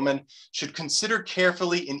Christian woman should consider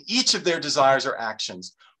carefully in each of their desires or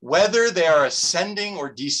actions, whether they are ascending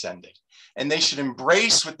or descending, and they should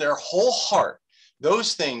embrace with their whole heart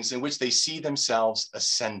those things in which they see themselves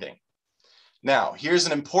ascending. Now, here's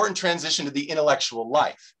an important transition to the intellectual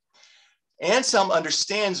life. Anselm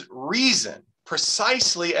understands reason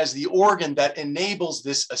precisely as the organ that enables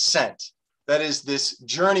this ascent, that is, this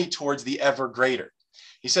journey towards the ever greater.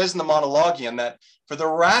 He says in the Monologion that for the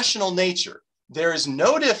rational nature, there is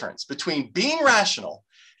no difference between being rational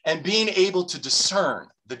and being able to discern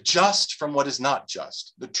the just from what is not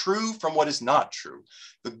just, the true from what is not true,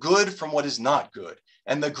 the good from what is not good,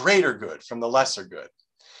 and the greater good from the lesser good.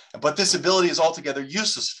 But this ability is altogether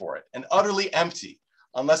useless for it and utterly empty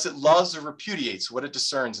unless it loves or repudiates what it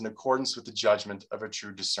discerns in accordance with the judgment of a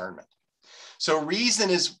true discernment. So reason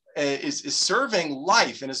is serving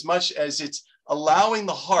life in as much as it's allowing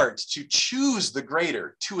the heart to choose the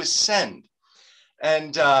greater, to ascend,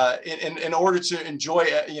 and in order to enjoy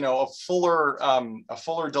a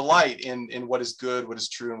fuller delight in what is good, what is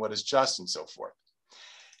true, and what is just, and so forth.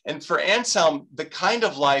 And for Anselm, the kind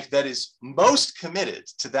of life that is most committed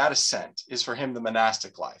to that ascent is for him the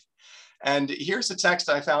monastic life. And here's a text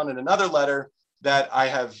I found in another letter that I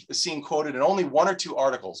have seen quoted in only one or two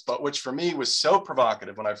articles, but which for me was so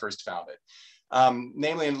provocative when I first found it.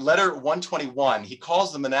 Namely in letter 121, he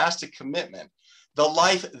calls the monastic commitment the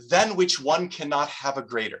life than which one cannot have a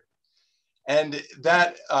greater. And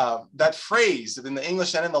that phrase in the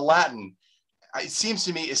English and in the Latin, it seems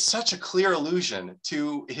to me, is such a clear allusion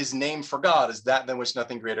to his name for God as that than which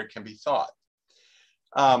nothing greater can be thought.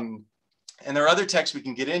 And there are other texts we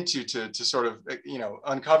can get into to sort of,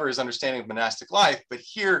 uncover his understanding of monastic life. But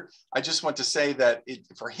here, I just want to say that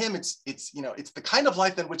for him, it's the kind of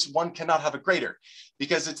life than which one cannot have a greater,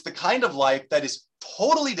 because it's the kind of life that is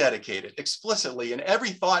totally dedicated explicitly in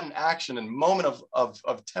every thought and action and moment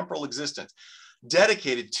of temporal existence,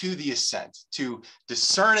 dedicated to the ascent, to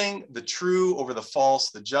discerning the true over the false,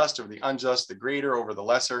 the just over the unjust, the greater over the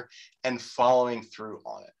lesser, and following through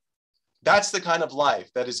on it. That's the kind of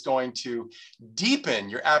life that is going to deepen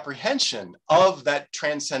your apprehension of that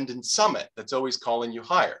transcendent summit that's always calling you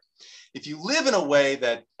higher. If you live in a way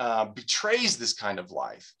that betrays this kind of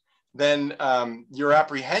life, then your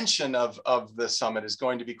apprehension of the summit is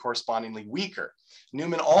going to be correspondingly weaker.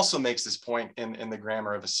 Newman also makes this point in the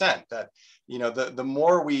Grammar of Ascent, that the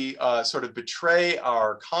more we sort of betray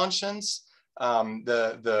our conscience,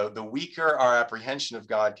 the weaker our apprehension of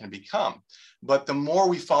God can become. But the more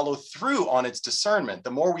we follow through on its discernment,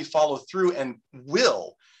 the more we follow through and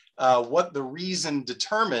will what the reason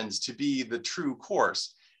determines to be the true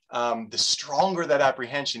course, the stronger that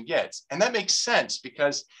apprehension gets. And that makes sense,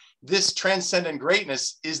 because this transcendent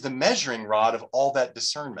greatness is the measuring rod of all that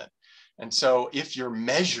discernment. And so if you're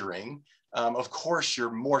measuring, of course,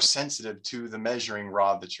 you're more sensitive to the measuring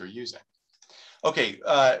rod that you're using. Okay,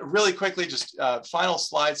 really quickly, just final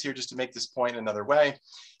slides here just to make this point another way,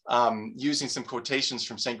 using some quotations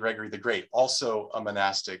from St. Gregory the Great, also a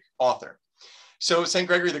monastic author. So St.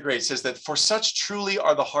 Gregory the Great says that, "For such truly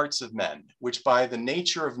are the hearts of men, which by the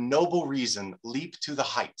nature of noble reason leap to the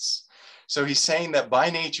heights." So he's saying that by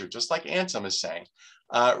nature, just like Anselm is saying,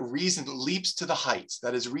 reason leaps to the heights.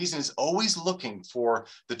 That is, reason is always looking for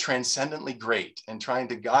the transcendently great and trying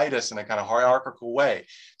to guide us in a kind of hierarchical way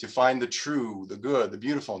to find the true, the good, the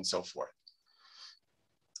beautiful, and so forth.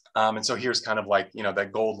 And so here's kind of like,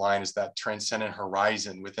 that gold line is that transcendent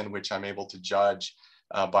horizon within which I'm able to judge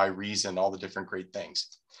by reason all the different great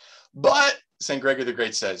things. But St. Gregory the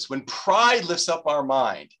Great says, when pride lifts up our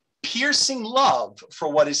mind, piercing love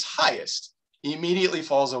for what is highest immediately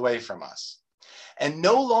falls away from us. And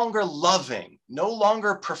no longer loving, no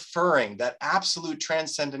longer preferring that absolute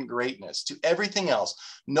transcendent greatness to everything else,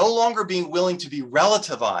 no longer being willing to be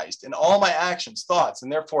relativized in all my actions, thoughts,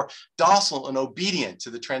 and therefore docile and obedient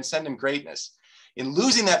to the transcendent greatness, in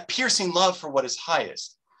losing that piercing love for what is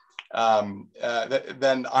highest,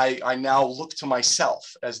 then I now look to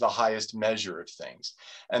myself as the highest measure of things.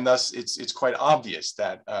 And thus it's quite obvious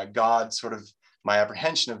that God sort of, my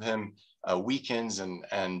apprehension of him weakens,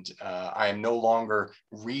 and I am no longer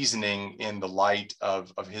reasoning in the light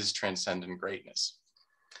of his transcendent greatness.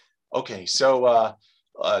 Okay, so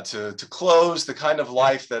to close, the kind of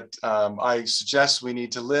life that I suggest we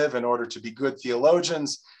need to live in order to be good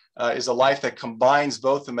theologians is a life that combines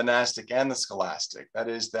both the monastic and the scholastic. That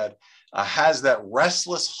is, that has that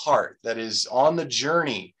restless heart that is on the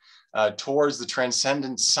journey towards the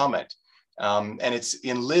transcendent summit. And it's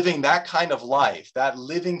in living that kind of life, that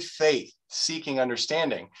living faith, seeking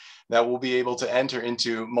understanding, that we'll be able to enter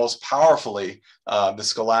into most powerfully the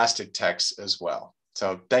scholastic texts as well.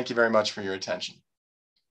 So thank you very much for your attention.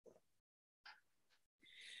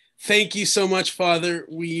 Thank you so much, Father.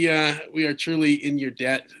 We are truly in your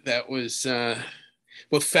debt. That was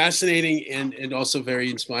both fascinating and also very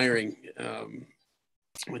inspiring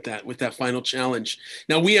with that final challenge.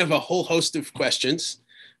 Now we have a whole host of questions,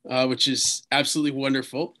 which is absolutely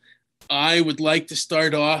wonderful. I would like to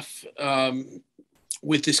start off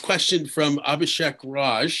with this question from Abhishek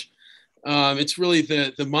Raj. It's really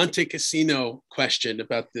the Monte Cassino question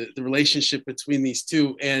about the relationship between these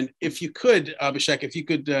two. And if you could, Abhishek, if you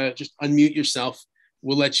could just unmute yourself,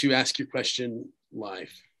 we'll let you ask your question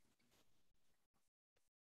live.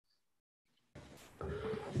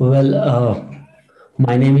 Well,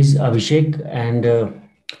 my name is Abhishek, and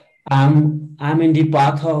I'm in the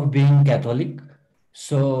path of being Catholic.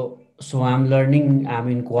 So I'm learning, I'm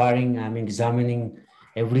inquiring, I'm examining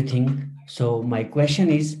everything. So my question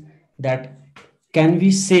is that, can we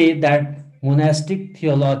say that monastic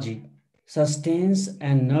theology sustains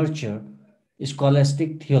and nurture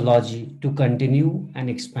scholastic theology to continue and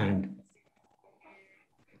expand?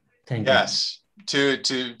 Thank you. Yes,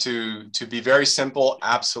 to be very simple,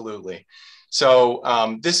 absolutely. So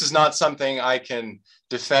this is not something I can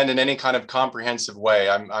defend in any kind of comprehensive way.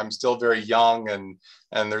 I'm still very young,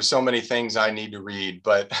 and there's so many things I need to read.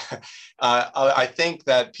 But I think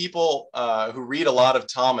that people who read a lot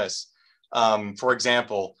of Thomas, for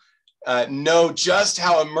example, know just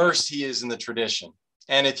how immersed he is in the tradition.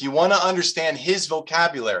 And if you want to understand his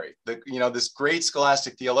vocabulary, this great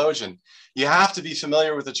scholastic theologian, you have to be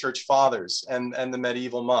familiar with the church fathers and the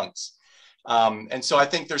medieval monks. And so I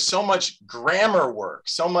think there's so much grammar work,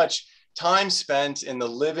 so much time spent in the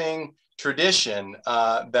living tradition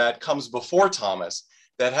that comes before Thomas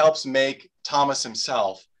that helps make Thomas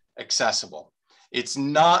himself accessible. It's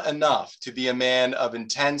not enough to be a man of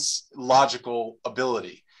intense logical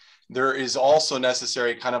ability. There is also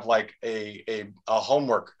necessary kind of like a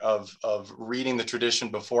homework of reading the tradition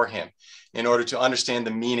before him in order to understand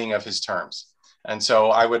the meaning of his terms. And so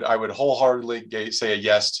I would wholeheartedly say a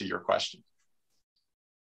yes to your question.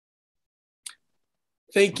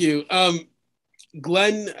 Thank you.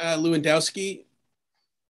 Glenn Lewandowski,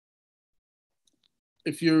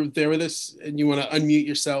 if you're there with us and you want to unmute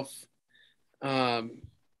yourself, go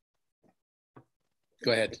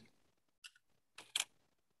ahead.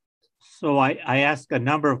 So I asked a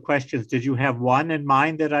number of questions. Did you have one in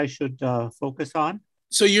mind that I should focus on?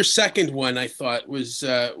 So your second one, I thought, was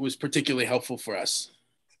particularly helpful for us.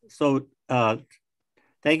 So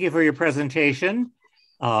thank you for your presentation.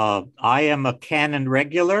 I am a canon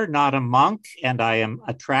regular, not a monk, and I am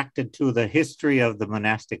attracted to the history of the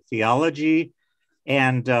monastic theology.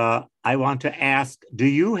 And I want to ask, do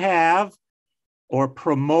you have or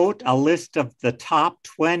promote a list of the top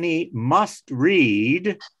 20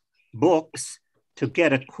 must-read books to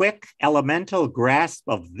get a quick elemental grasp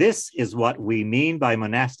of this is what we mean by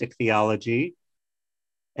monastic theology?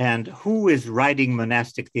 And who is writing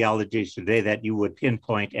monastic theology today that you would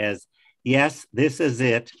pinpoint as, yes, this is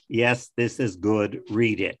it, yes, this is good,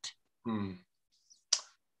 read it?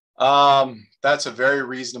 That's a very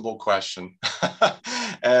reasonable question.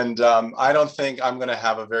 And I don't think I'm going to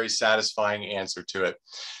have a very satisfying answer to it.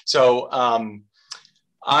 So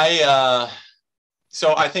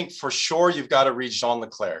So I think for sure you've got to read Jean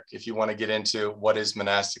Leclerc if you want to get into what is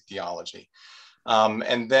monastic theology.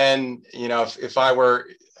 And then, if I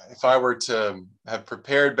were to have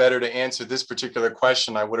prepared better to answer this particular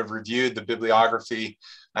question, I would have reviewed the bibliography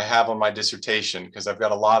I have on my dissertation, because I've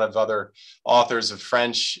got a lot of other authors of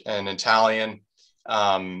French and Italian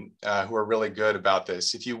who are really good about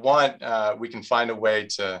this. If you want, we can find a way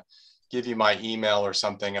to give you my email or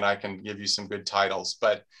something, and I can give you some good titles.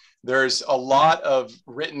 But there's a lot of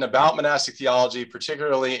written about monastic theology,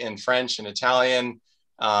 particularly in French and Italian,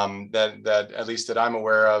 that at least that I'm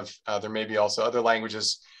aware of. There may be also other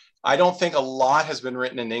languages. I don't think a lot has been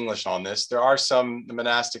written in English on this. There are some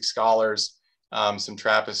monastic scholars some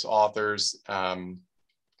Trappist authors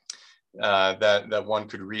that one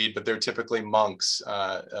could read, but they're typically monks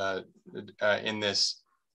in this.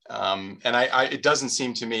 And it doesn't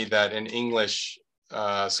seem to me that in English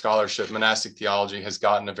scholarship, monastic theology has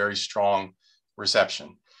gotten a very strong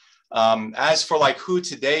reception. As for like who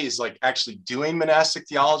today is like actually doing monastic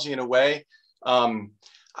theology in a way, I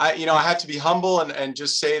have to be humble and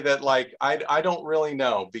just say that like, I don't really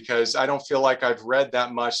know, because I don't feel like I've read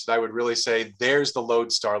that much that I would really say, there's the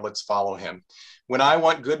lodestar, let's follow him. When I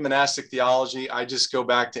want good monastic theology, I just go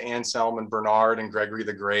back to Anselm and Bernard and Gregory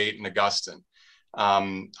the Great and Augustine.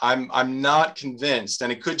 I'm not convinced,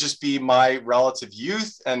 and it could just be my relative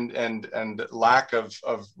youth and lack of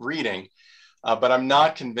reading, but I'm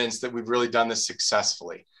not convinced that we've really done this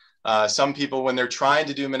successfully. Some people, when they're trying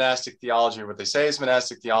to do monastic theology, or what they say is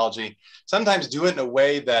monastic theology, sometimes do it in a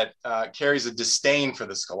way that carries a disdain for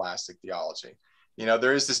the scholastic theology.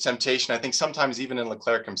 There is this temptation, I think sometimes even in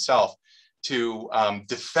Leclerc himself, to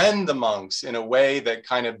defend the monks in a way that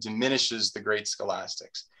kind of diminishes the great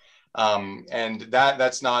scholastics. And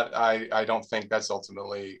that's not, I don't think that's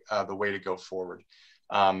ultimately the way to go forward.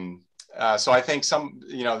 So I think some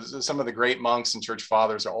of the great monks and church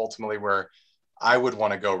fathers are ultimately where I would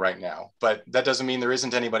want to go right now, but that doesn't mean there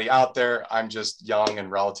isn't anybody out there. I'm just young and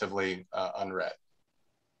relatively unread.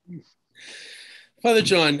 Father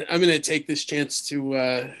John, I'm going to take this chance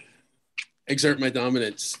to exert my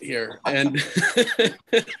dominance here. And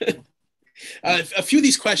a few of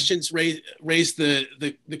these questions raise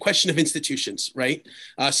the question of institutions, right?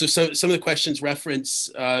 So some of the questions reference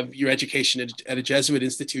your education at a Jesuit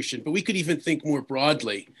institution, but we could even think more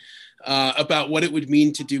broadly about what it would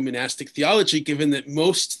mean to do monastic theology, given that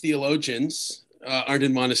most theologians aren't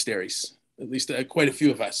in monasteries, at least quite a few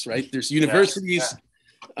of us, right? There's universities.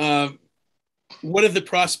 Yeah. What are the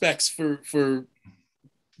prospects for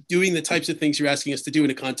doing the types of things you're asking us to do in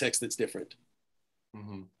a context that's different?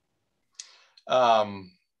 Mm-hmm.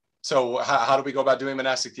 So how do we go about doing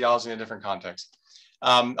monastic theology in a different context?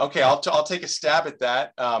 Okay, I'll take a stab at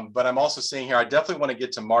that, but I'm also seeing here, I definitely want to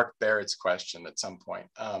get to Mark Barrett's question at some point,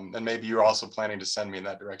 and maybe you're also planning to send me in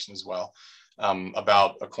that direction as well,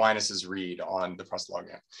 about Aquinas's read on the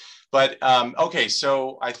Proslogion. But okay,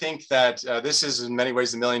 so I think that this is in many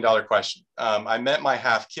ways the $1 million question. I met my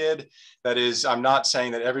half kid. That is, I'm not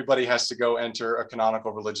saying that everybody has to go enter a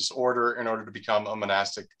canonical religious order in order to become a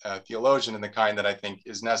monastic theologian in the kind that I think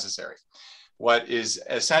is necessary. What is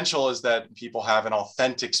essential is that people have an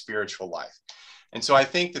authentic spiritual life. And so I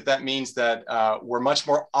think that means that we're much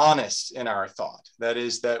more honest in our thought. That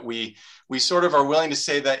is, that we sort of are willing to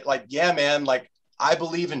say that, like, yeah, man, like, I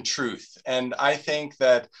believe in truth. And I think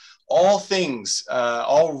that all things,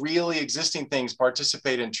 all really existing things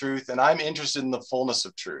participate in truth. And I'm interested in the fullness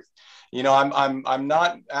of truth. I'm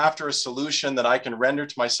not after a solution that I can render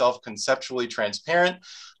to myself conceptually transparent.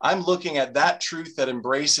 I'm looking at that truth that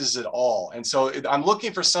embraces it all. And so I'm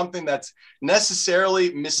looking for something that's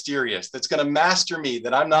necessarily mysterious, that's going to master me,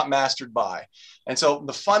 that I'm not mastered by. And so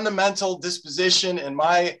the fundamental disposition in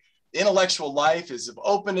my intellectual life is of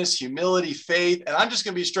openness, humility, faith, and I'm just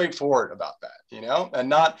going to be straightforward about that, and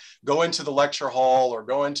not go into the lecture hall or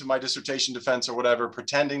go into my dissertation defense or whatever,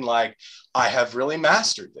 pretending like I have really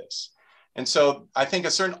mastered this. And so I think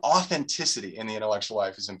a certain authenticity in the intellectual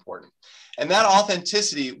life is important. And that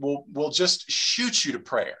authenticity will just shoot you to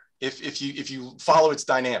prayer if you follow its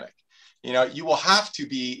dynamic. You will have to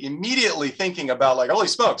be immediately thinking about, like, holy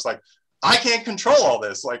smokes, like, I can't control all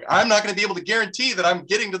this. Like, I'm not going to be able to guarantee that I'm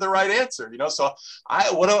getting to the right answer. So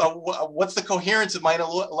what's the coherence of my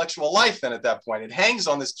intellectual life then at that point? It hangs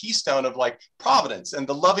on this keystone of, like, providence and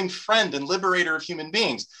the loving friend and liberator of human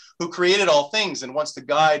beings who created all things and wants to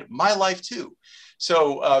guide my life too.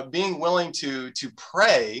 So being willing to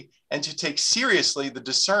pray and to take seriously the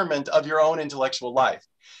discernment of your own intellectual life.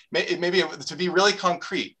 Maybe to be really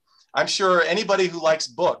concrete, I'm sure anybody who likes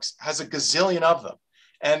books has a gazillion of them.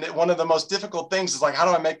 And one of the most difficult things is, like, how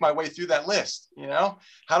do I make my way through that list?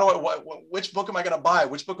 Which book am I going to buy?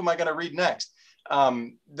 Which book am I going to read next?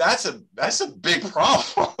 That's a big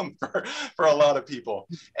problem for a lot of people.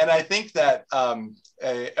 And I think that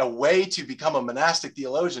a way to become a monastic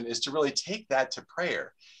theologian is to really take that to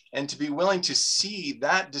prayer and to be willing to see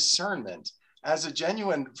that discernment as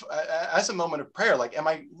a moment of prayer. Like, am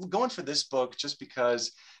I going for this book just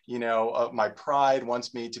because my pride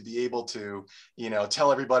wants me to be able to,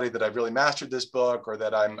 tell everybody that I've really mastered this book, or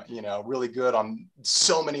that I'm, really good on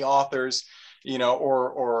so many authors,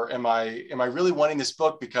 or am I really wanting this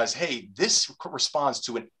book because, hey, this responds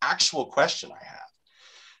to an actual question I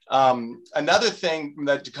have. Another thing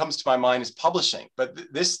that comes to my mind is publishing, but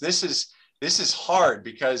this is this is hard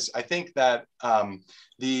because I think that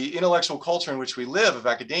the intellectual culture in which we live of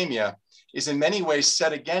academia is in many ways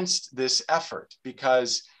set against this effort,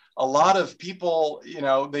 because a lot of people, you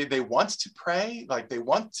know, they want to pray, like they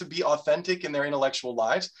want to be authentic in their intellectual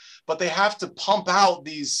lives, but they have to pump out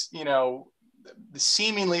these, you know,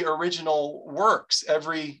 seemingly original works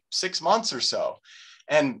every 6 months or so.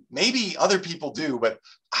 And maybe other people do, but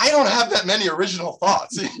I don't have that many original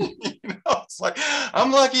thoughts. You know, it's like,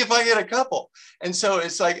 I'm lucky if I get a couple. And so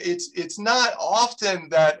it's like, it's not often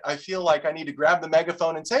that I feel like I need to grab the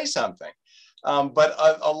megaphone and say something. But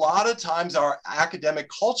a lot of times our academic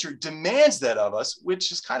culture demands that of us,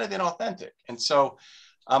 which is kind of inauthentic. And so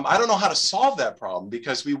I don't know how to solve that problem,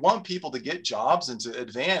 because we want people to get jobs and to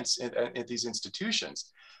advance at these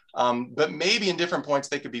institutions. But maybe in different points,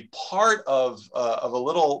 they could be part of a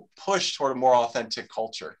little push toward a more authentic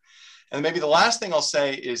culture. And maybe the last thing I'll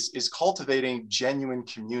say is cultivating genuine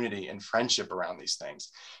community and friendship around these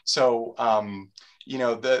things. So, you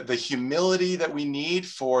know, the humility that we need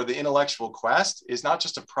for the intellectual quest is not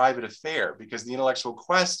just a private affair, because the intellectual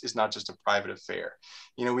quest is not just a private affair.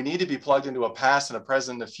 You know, we need to be plugged into a past and a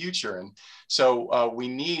present and a future. And so we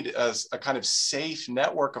need a kind of safe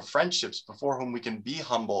network of friendships before whom we can be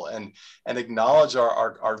humble and acknowledge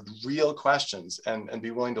our real questions and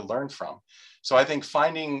be willing to learn from. So I think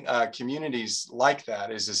finding communities like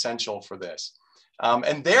that is essential for this.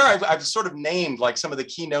 And there I've sort of named like some of the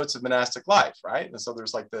keynotes of monastic life, right? And so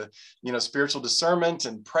there's like the, you know, spiritual discernment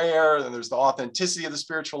and prayer, and there's the authenticity of the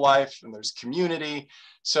spiritual life, and there's community.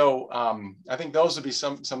 So I think those would be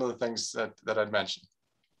some of the things that I'd mention.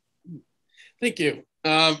 Thank you.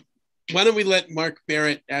 Why don't we let Mark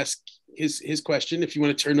Barrett ask his question, if you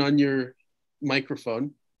want to turn on your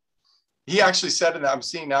microphone. He actually said it, I'm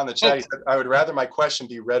seeing now in the chat, he said, I would rather my question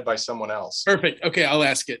be read by someone else. Perfect. Okay, I'll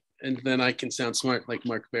ask it. And then I can sound smart like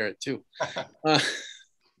Mark Barrett too.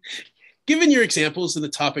 Given your examples of the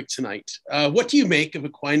topic tonight, what do you make of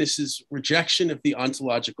Aquinas' rejection of the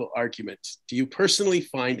ontological argument? Do you personally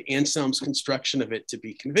find Anselm's construction of it to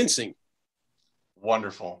be convincing?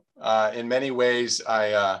 Wonderful. In many ways,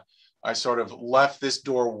 I sort of left this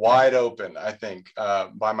door wide open, I think,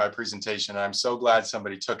 by my presentation. And I'm so glad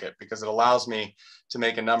somebody took it, because it allows me to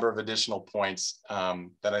make a number of additional points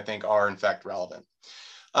that I think are in fact relevant.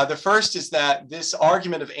 The first is that this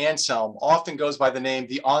argument of Anselm often goes by the name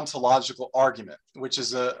the ontological argument, which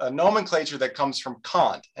is a nomenclature that comes from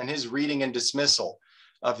Kant and his reading and dismissal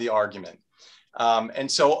of the argument. And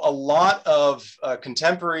so a lot of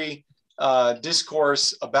contemporary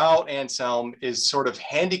discourse about Anselm is sort of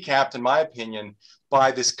handicapped, in my opinion,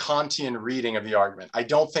 by this Kantian reading of the argument. I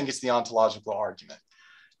don't think it's the ontological argument.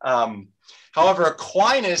 However,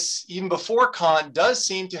 Aquinas, even before Kant, does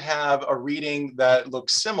seem to have a reading that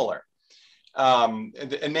looks similar. And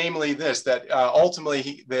namely this, that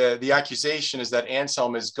ultimately the accusation is that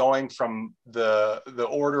Anselm is going from the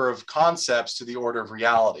order of concepts to the order of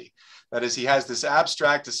reality. That is, he has this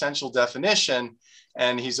abstract essential definition,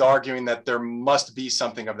 and he's arguing that there must be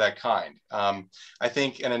something of that kind. I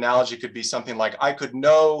think an analogy could be something like, I could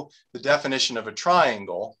know the definition of a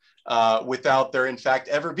triangle without there, in fact,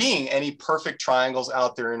 ever being any perfect triangles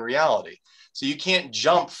out there in reality. So you can't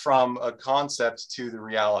jump from a concept to the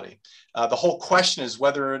reality. The whole question is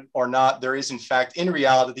whether or not there is, in fact, in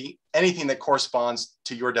reality, anything that corresponds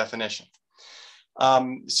to your definition.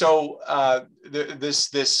 This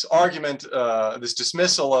argument, this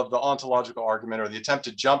dismissal of the ontological argument, or the attempt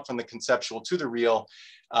to jump from the conceptual to the real,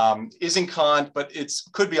 is in Kant, but it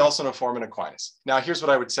could be also in a form in Aquinas. Now, here's what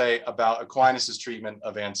I would say about Aquinas' treatment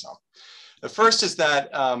of Anselm. The first is that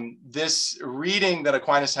this reading that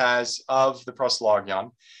Aquinas has of the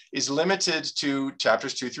Proslogion is limited to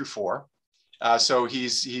chapters 2 through 4. So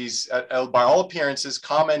he's by all appearances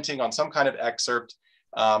commenting on some kind of excerpt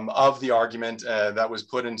of the argument that was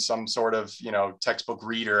put in some sort of, you know, textbook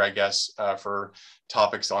reader, I guess, for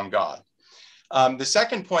topics on God. The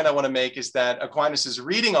second point I want to make is that Aquinas'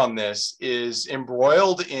 reading on this is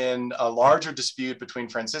embroiled in a larger dispute between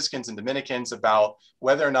Franciscans and Dominicans about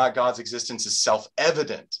whether or not God's existence is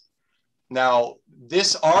self-evident. Now,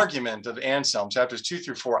 this argument of Anselm, chapters 2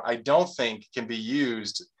 through 4, I don't think can be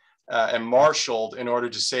used and marshaled in order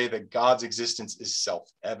to say that God's existence is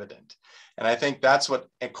self-evident. And I think that's what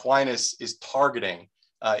Aquinas is targeting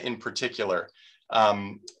in particular.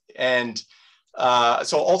 So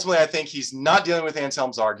ultimately, I think he's not dealing with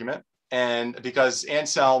Anselm's argument, and because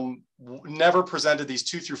Anselm never presented these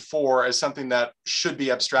 2 through 4 as something that should be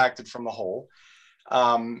abstracted from the whole.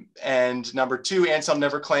 And number 2, Anselm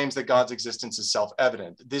never claims that God's existence is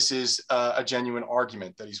self-evident. This is a genuine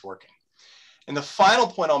argument that he's working. And the final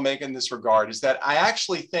point I'll make in this regard is that I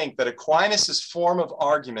actually think that Aquinas' form of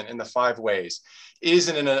argument in the five ways is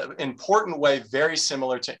in an important way very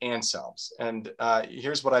similar to Anselm's. And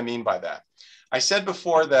here's what I mean by that. I said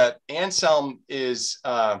before that Anselm is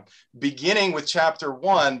beginning with chapter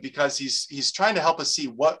 1 because he's trying to help us see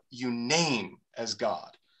what you name as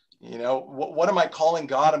God. You know, what am I calling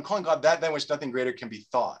God? I'm calling God that than which nothing greater can be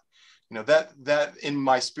thought. You know, that in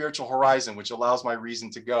my spiritual horizon, which allows my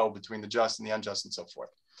reason to go between the just and the unjust and so forth.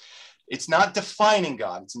 It's not defining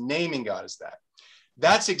God, it's naming God as that.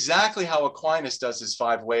 That's exactly how Aquinas does his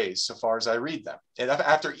five ways, so far as I read them. And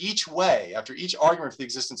after each way, after each argument for the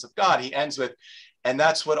existence of God, he ends with, and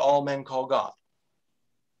that's what all men call God.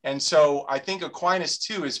 And so I think Aquinas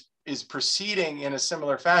too is proceeding in a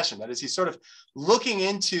similar fashion. That is, he's sort of looking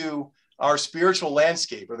into our spiritual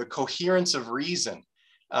landscape or the coherence of reason.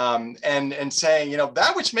 And saying, you know,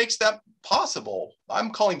 that which makes that possible,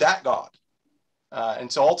 I'm calling that God. And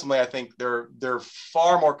so ultimately, I think they're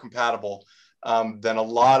far more compatible than a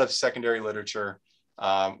lot of secondary literature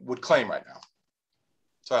would claim right now.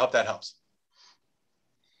 So I hope that helps.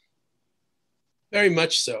 Very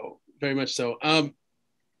much so. Very much so.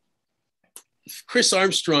 Chris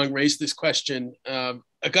Armstrong raised this question.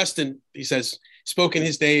 Augustine, he says, spoke in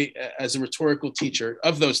his day as a rhetorical teacher.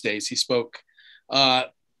 Of those days, he spoke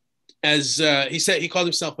as he said, he called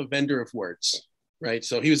himself a vendor of words, right?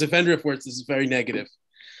 So he was a vendor of words. This is very negative.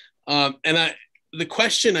 The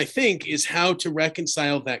question, I think, is how to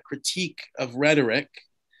reconcile that critique of rhetoric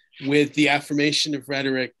with the affirmation of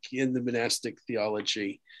rhetoric in the monastic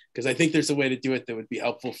theology, because I think there's a way to do it that would be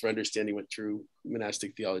helpful for understanding what true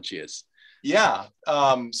monastic theology is. Yeah.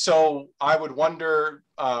 So I would wonder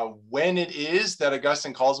when it is that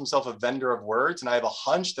Augustine calls himself a vendor of words. And I have a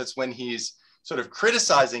hunch that's when he's sort of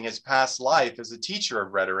criticizing his past life as a teacher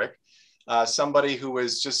of rhetoric, somebody who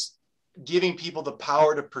was just giving people the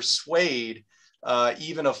power to persuade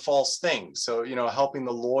even of false things. So, you know, helping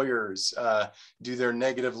the lawyers do their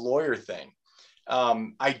negative lawyer thing.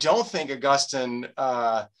 I don't think Augustine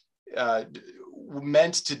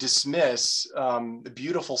meant to dismiss the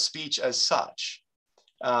beautiful speech as such.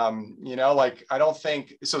 You know, like, I don't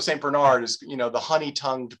think, so St. Bernard is, you know, the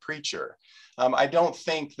honey-tongued preacher. I don't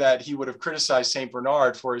think that he would have criticized St.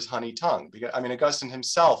 Bernard for his honey tongue, because, I mean, Augustine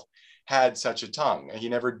himself had such a tongue, and he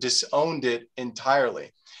never disowned it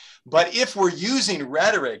entirely. But if we're using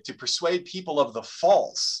rhetoric to persuade people of the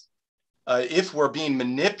false, if we're being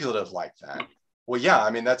manipulative like that, well, yeah,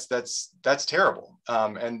 I mean, that's terrible.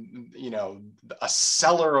 And, you know, a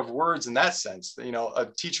seller of words in that sense, you know, a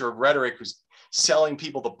teacher of rhetoric who's selling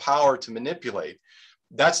people the power to manipulate,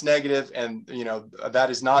 that's negative. And, you know, that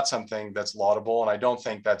is not something that's laudable. And I don't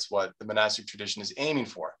think that's what the monastic tradition is aiming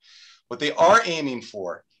for. What they are aiming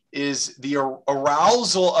for is the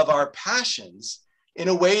arousal of our passions in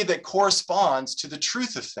a way that corresponds to the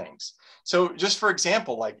truth of things. So just for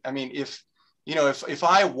example, like, I mean, if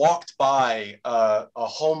I walked by a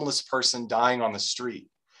homeless person dying on the street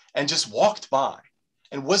and just walked by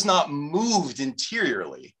and was not moved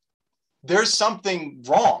interiorly, there's something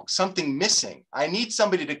wrong, something missing. I need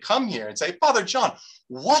somebody to come here and say, Father John,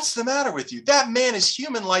 what's the matter with you? That man is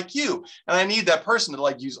human like you. And I need that person to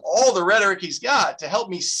like use all the rhetoric he's got to help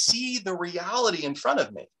me see the reality in front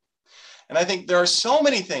of me. And I think there are so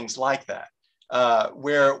many things like that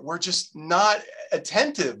where we're just not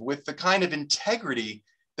attentive with the kind of integrity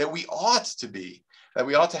that we ought to be, that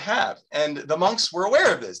we ought to have. And the monks were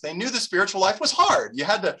aware of this. They knew the spiritual life was hard. You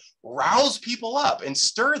had to rouse people up and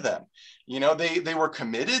stir them. You know, they were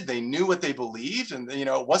committed. They knew what they believed. And, you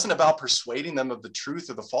know, it wasn't about persuading them of the truth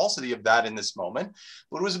or the falsity of that in this moment,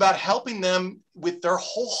 but it was about helping them with their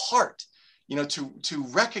whole heart, you know, to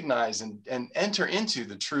recognize and enter into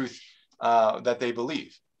the truth that they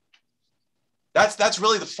believe. That's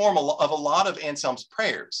really the form of a lot of Anselm's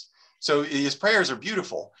prayers. So his prayers are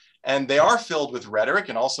beautiful, and they are filled with rhetoric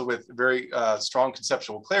and also with very strong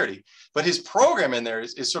conceptual clarity. But his program in there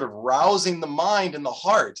is sort of rousing the mind and the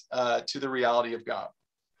heart to the reality of God.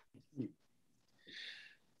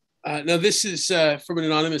 Now, this is from an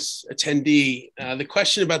anonymous attendee. The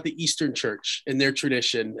question about the Eastern Church and their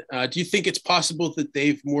tradition. Do you think it's possible that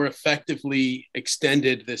they've more effectively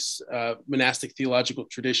extended this monastic theological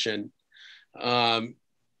tradition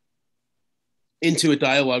into a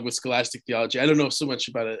dialogue with scholastic theology? I don't know so much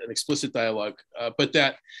about an explicit dialogue, but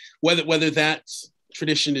that whether that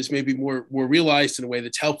tradition is maybe more realized in a way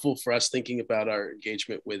that's helpful for us thinking about our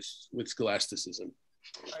engagement with scholasticism.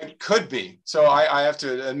 It could be. So I have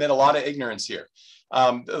to admit a lot of ignorance here.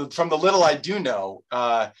 From the little I do know,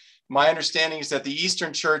 my understanding is that the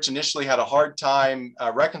Eastern Church initially had a hard time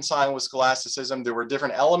reconciling with scholasticism. There were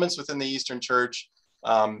different elements within the Eastern Church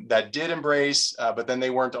that did embrace, but then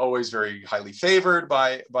they weren't always very highly favored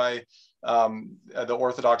by the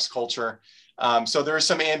Orthodox culture. So there is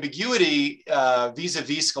some ambiguity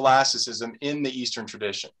vis-a-vis scholasticism in the Eastern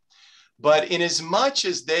tradition. But in as much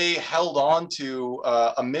as they held on to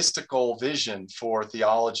a mystical vision for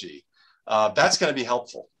theology, that's going to be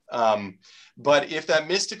helpful. But if that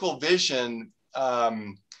mystical vision,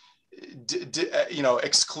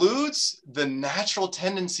 excludes the natural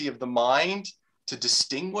tendency of the mind to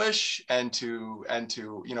distinguish and to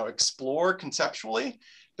explore conceptually,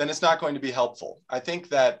 then it's not going to be helpful. I think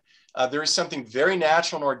that there is something very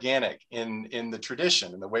natural and organic in the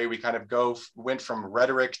tradition, and the way we kind of went from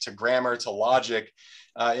rhetoric to grammar to logic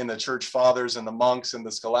in the church fathers and the monks and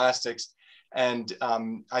the scholastics. And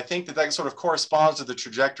I think that sort of corresponds to the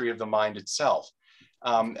trajectory of the mind itself.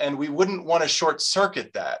 And we wouldn't want to short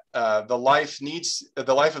circuit that. The life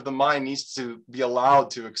of the mind needs to be allowed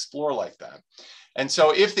to explore like that. And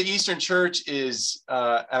so if the Eastern Church is,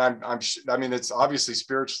 I mean, it's obviously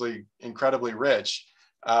spiritually incredibly rich.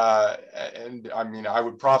 And I mean, I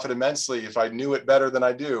would profit immensely if I knew it better than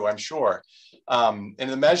I do, I'm sure. In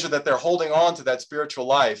the measure that they're holding on to that spiritual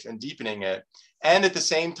life and deepening it, and at the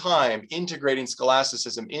same time integrating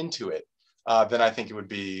scholasticism into it, then I think it would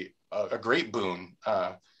be a great boon.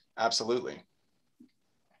 Absolutely.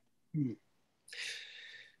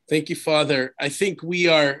 Thank you, Father. I think we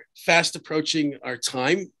are fast approaching our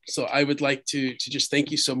time. So I would like to just thank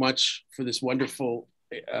you so much for this wonderful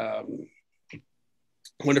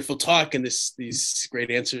wonderful talk and these great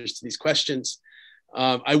answers to these questions.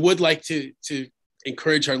 I would like to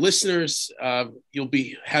encourage our listeners. You'll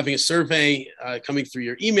be having a survey coming through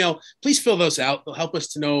your email. Please fill those out. They'll help us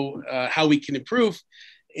to know how we can improve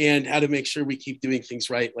and how to make sure we keep doing things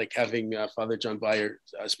right, like having Father John Beyer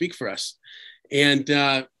speak for us. And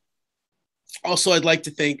also, I'd like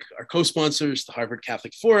to thank our co-sponsors, the Harvard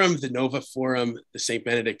Catholic Forum, the Nova Forum, the St.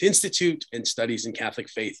 Benedict Institute, and Studies in Catholic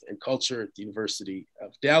Faith and Culture at the University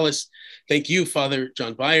of Dallas. Thank you, Father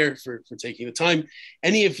John Beyer, for taking the time.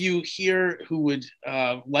 Any of you here who would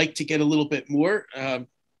like to get a little bit more,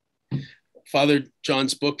 Father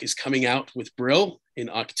John's book is coming out with Brill in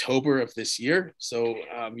October of this year, so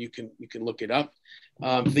you can look it up.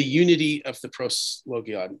 The Unity of the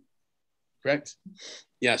Proslogion, correct?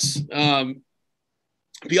 Yes.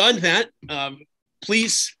 Beyond that,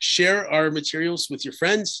 please share our materials with your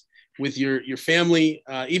friends, with your family,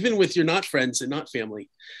 even with your not friends and not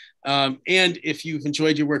family. And if you've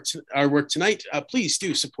enjoyed our work tonight, please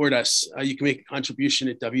do support us. You can make a contribution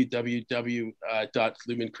at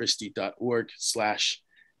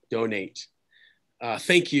www.lumenchristi.org/donate.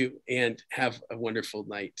 Thank you and have a wonderful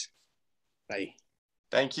night. Bye.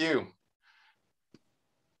 Thank you.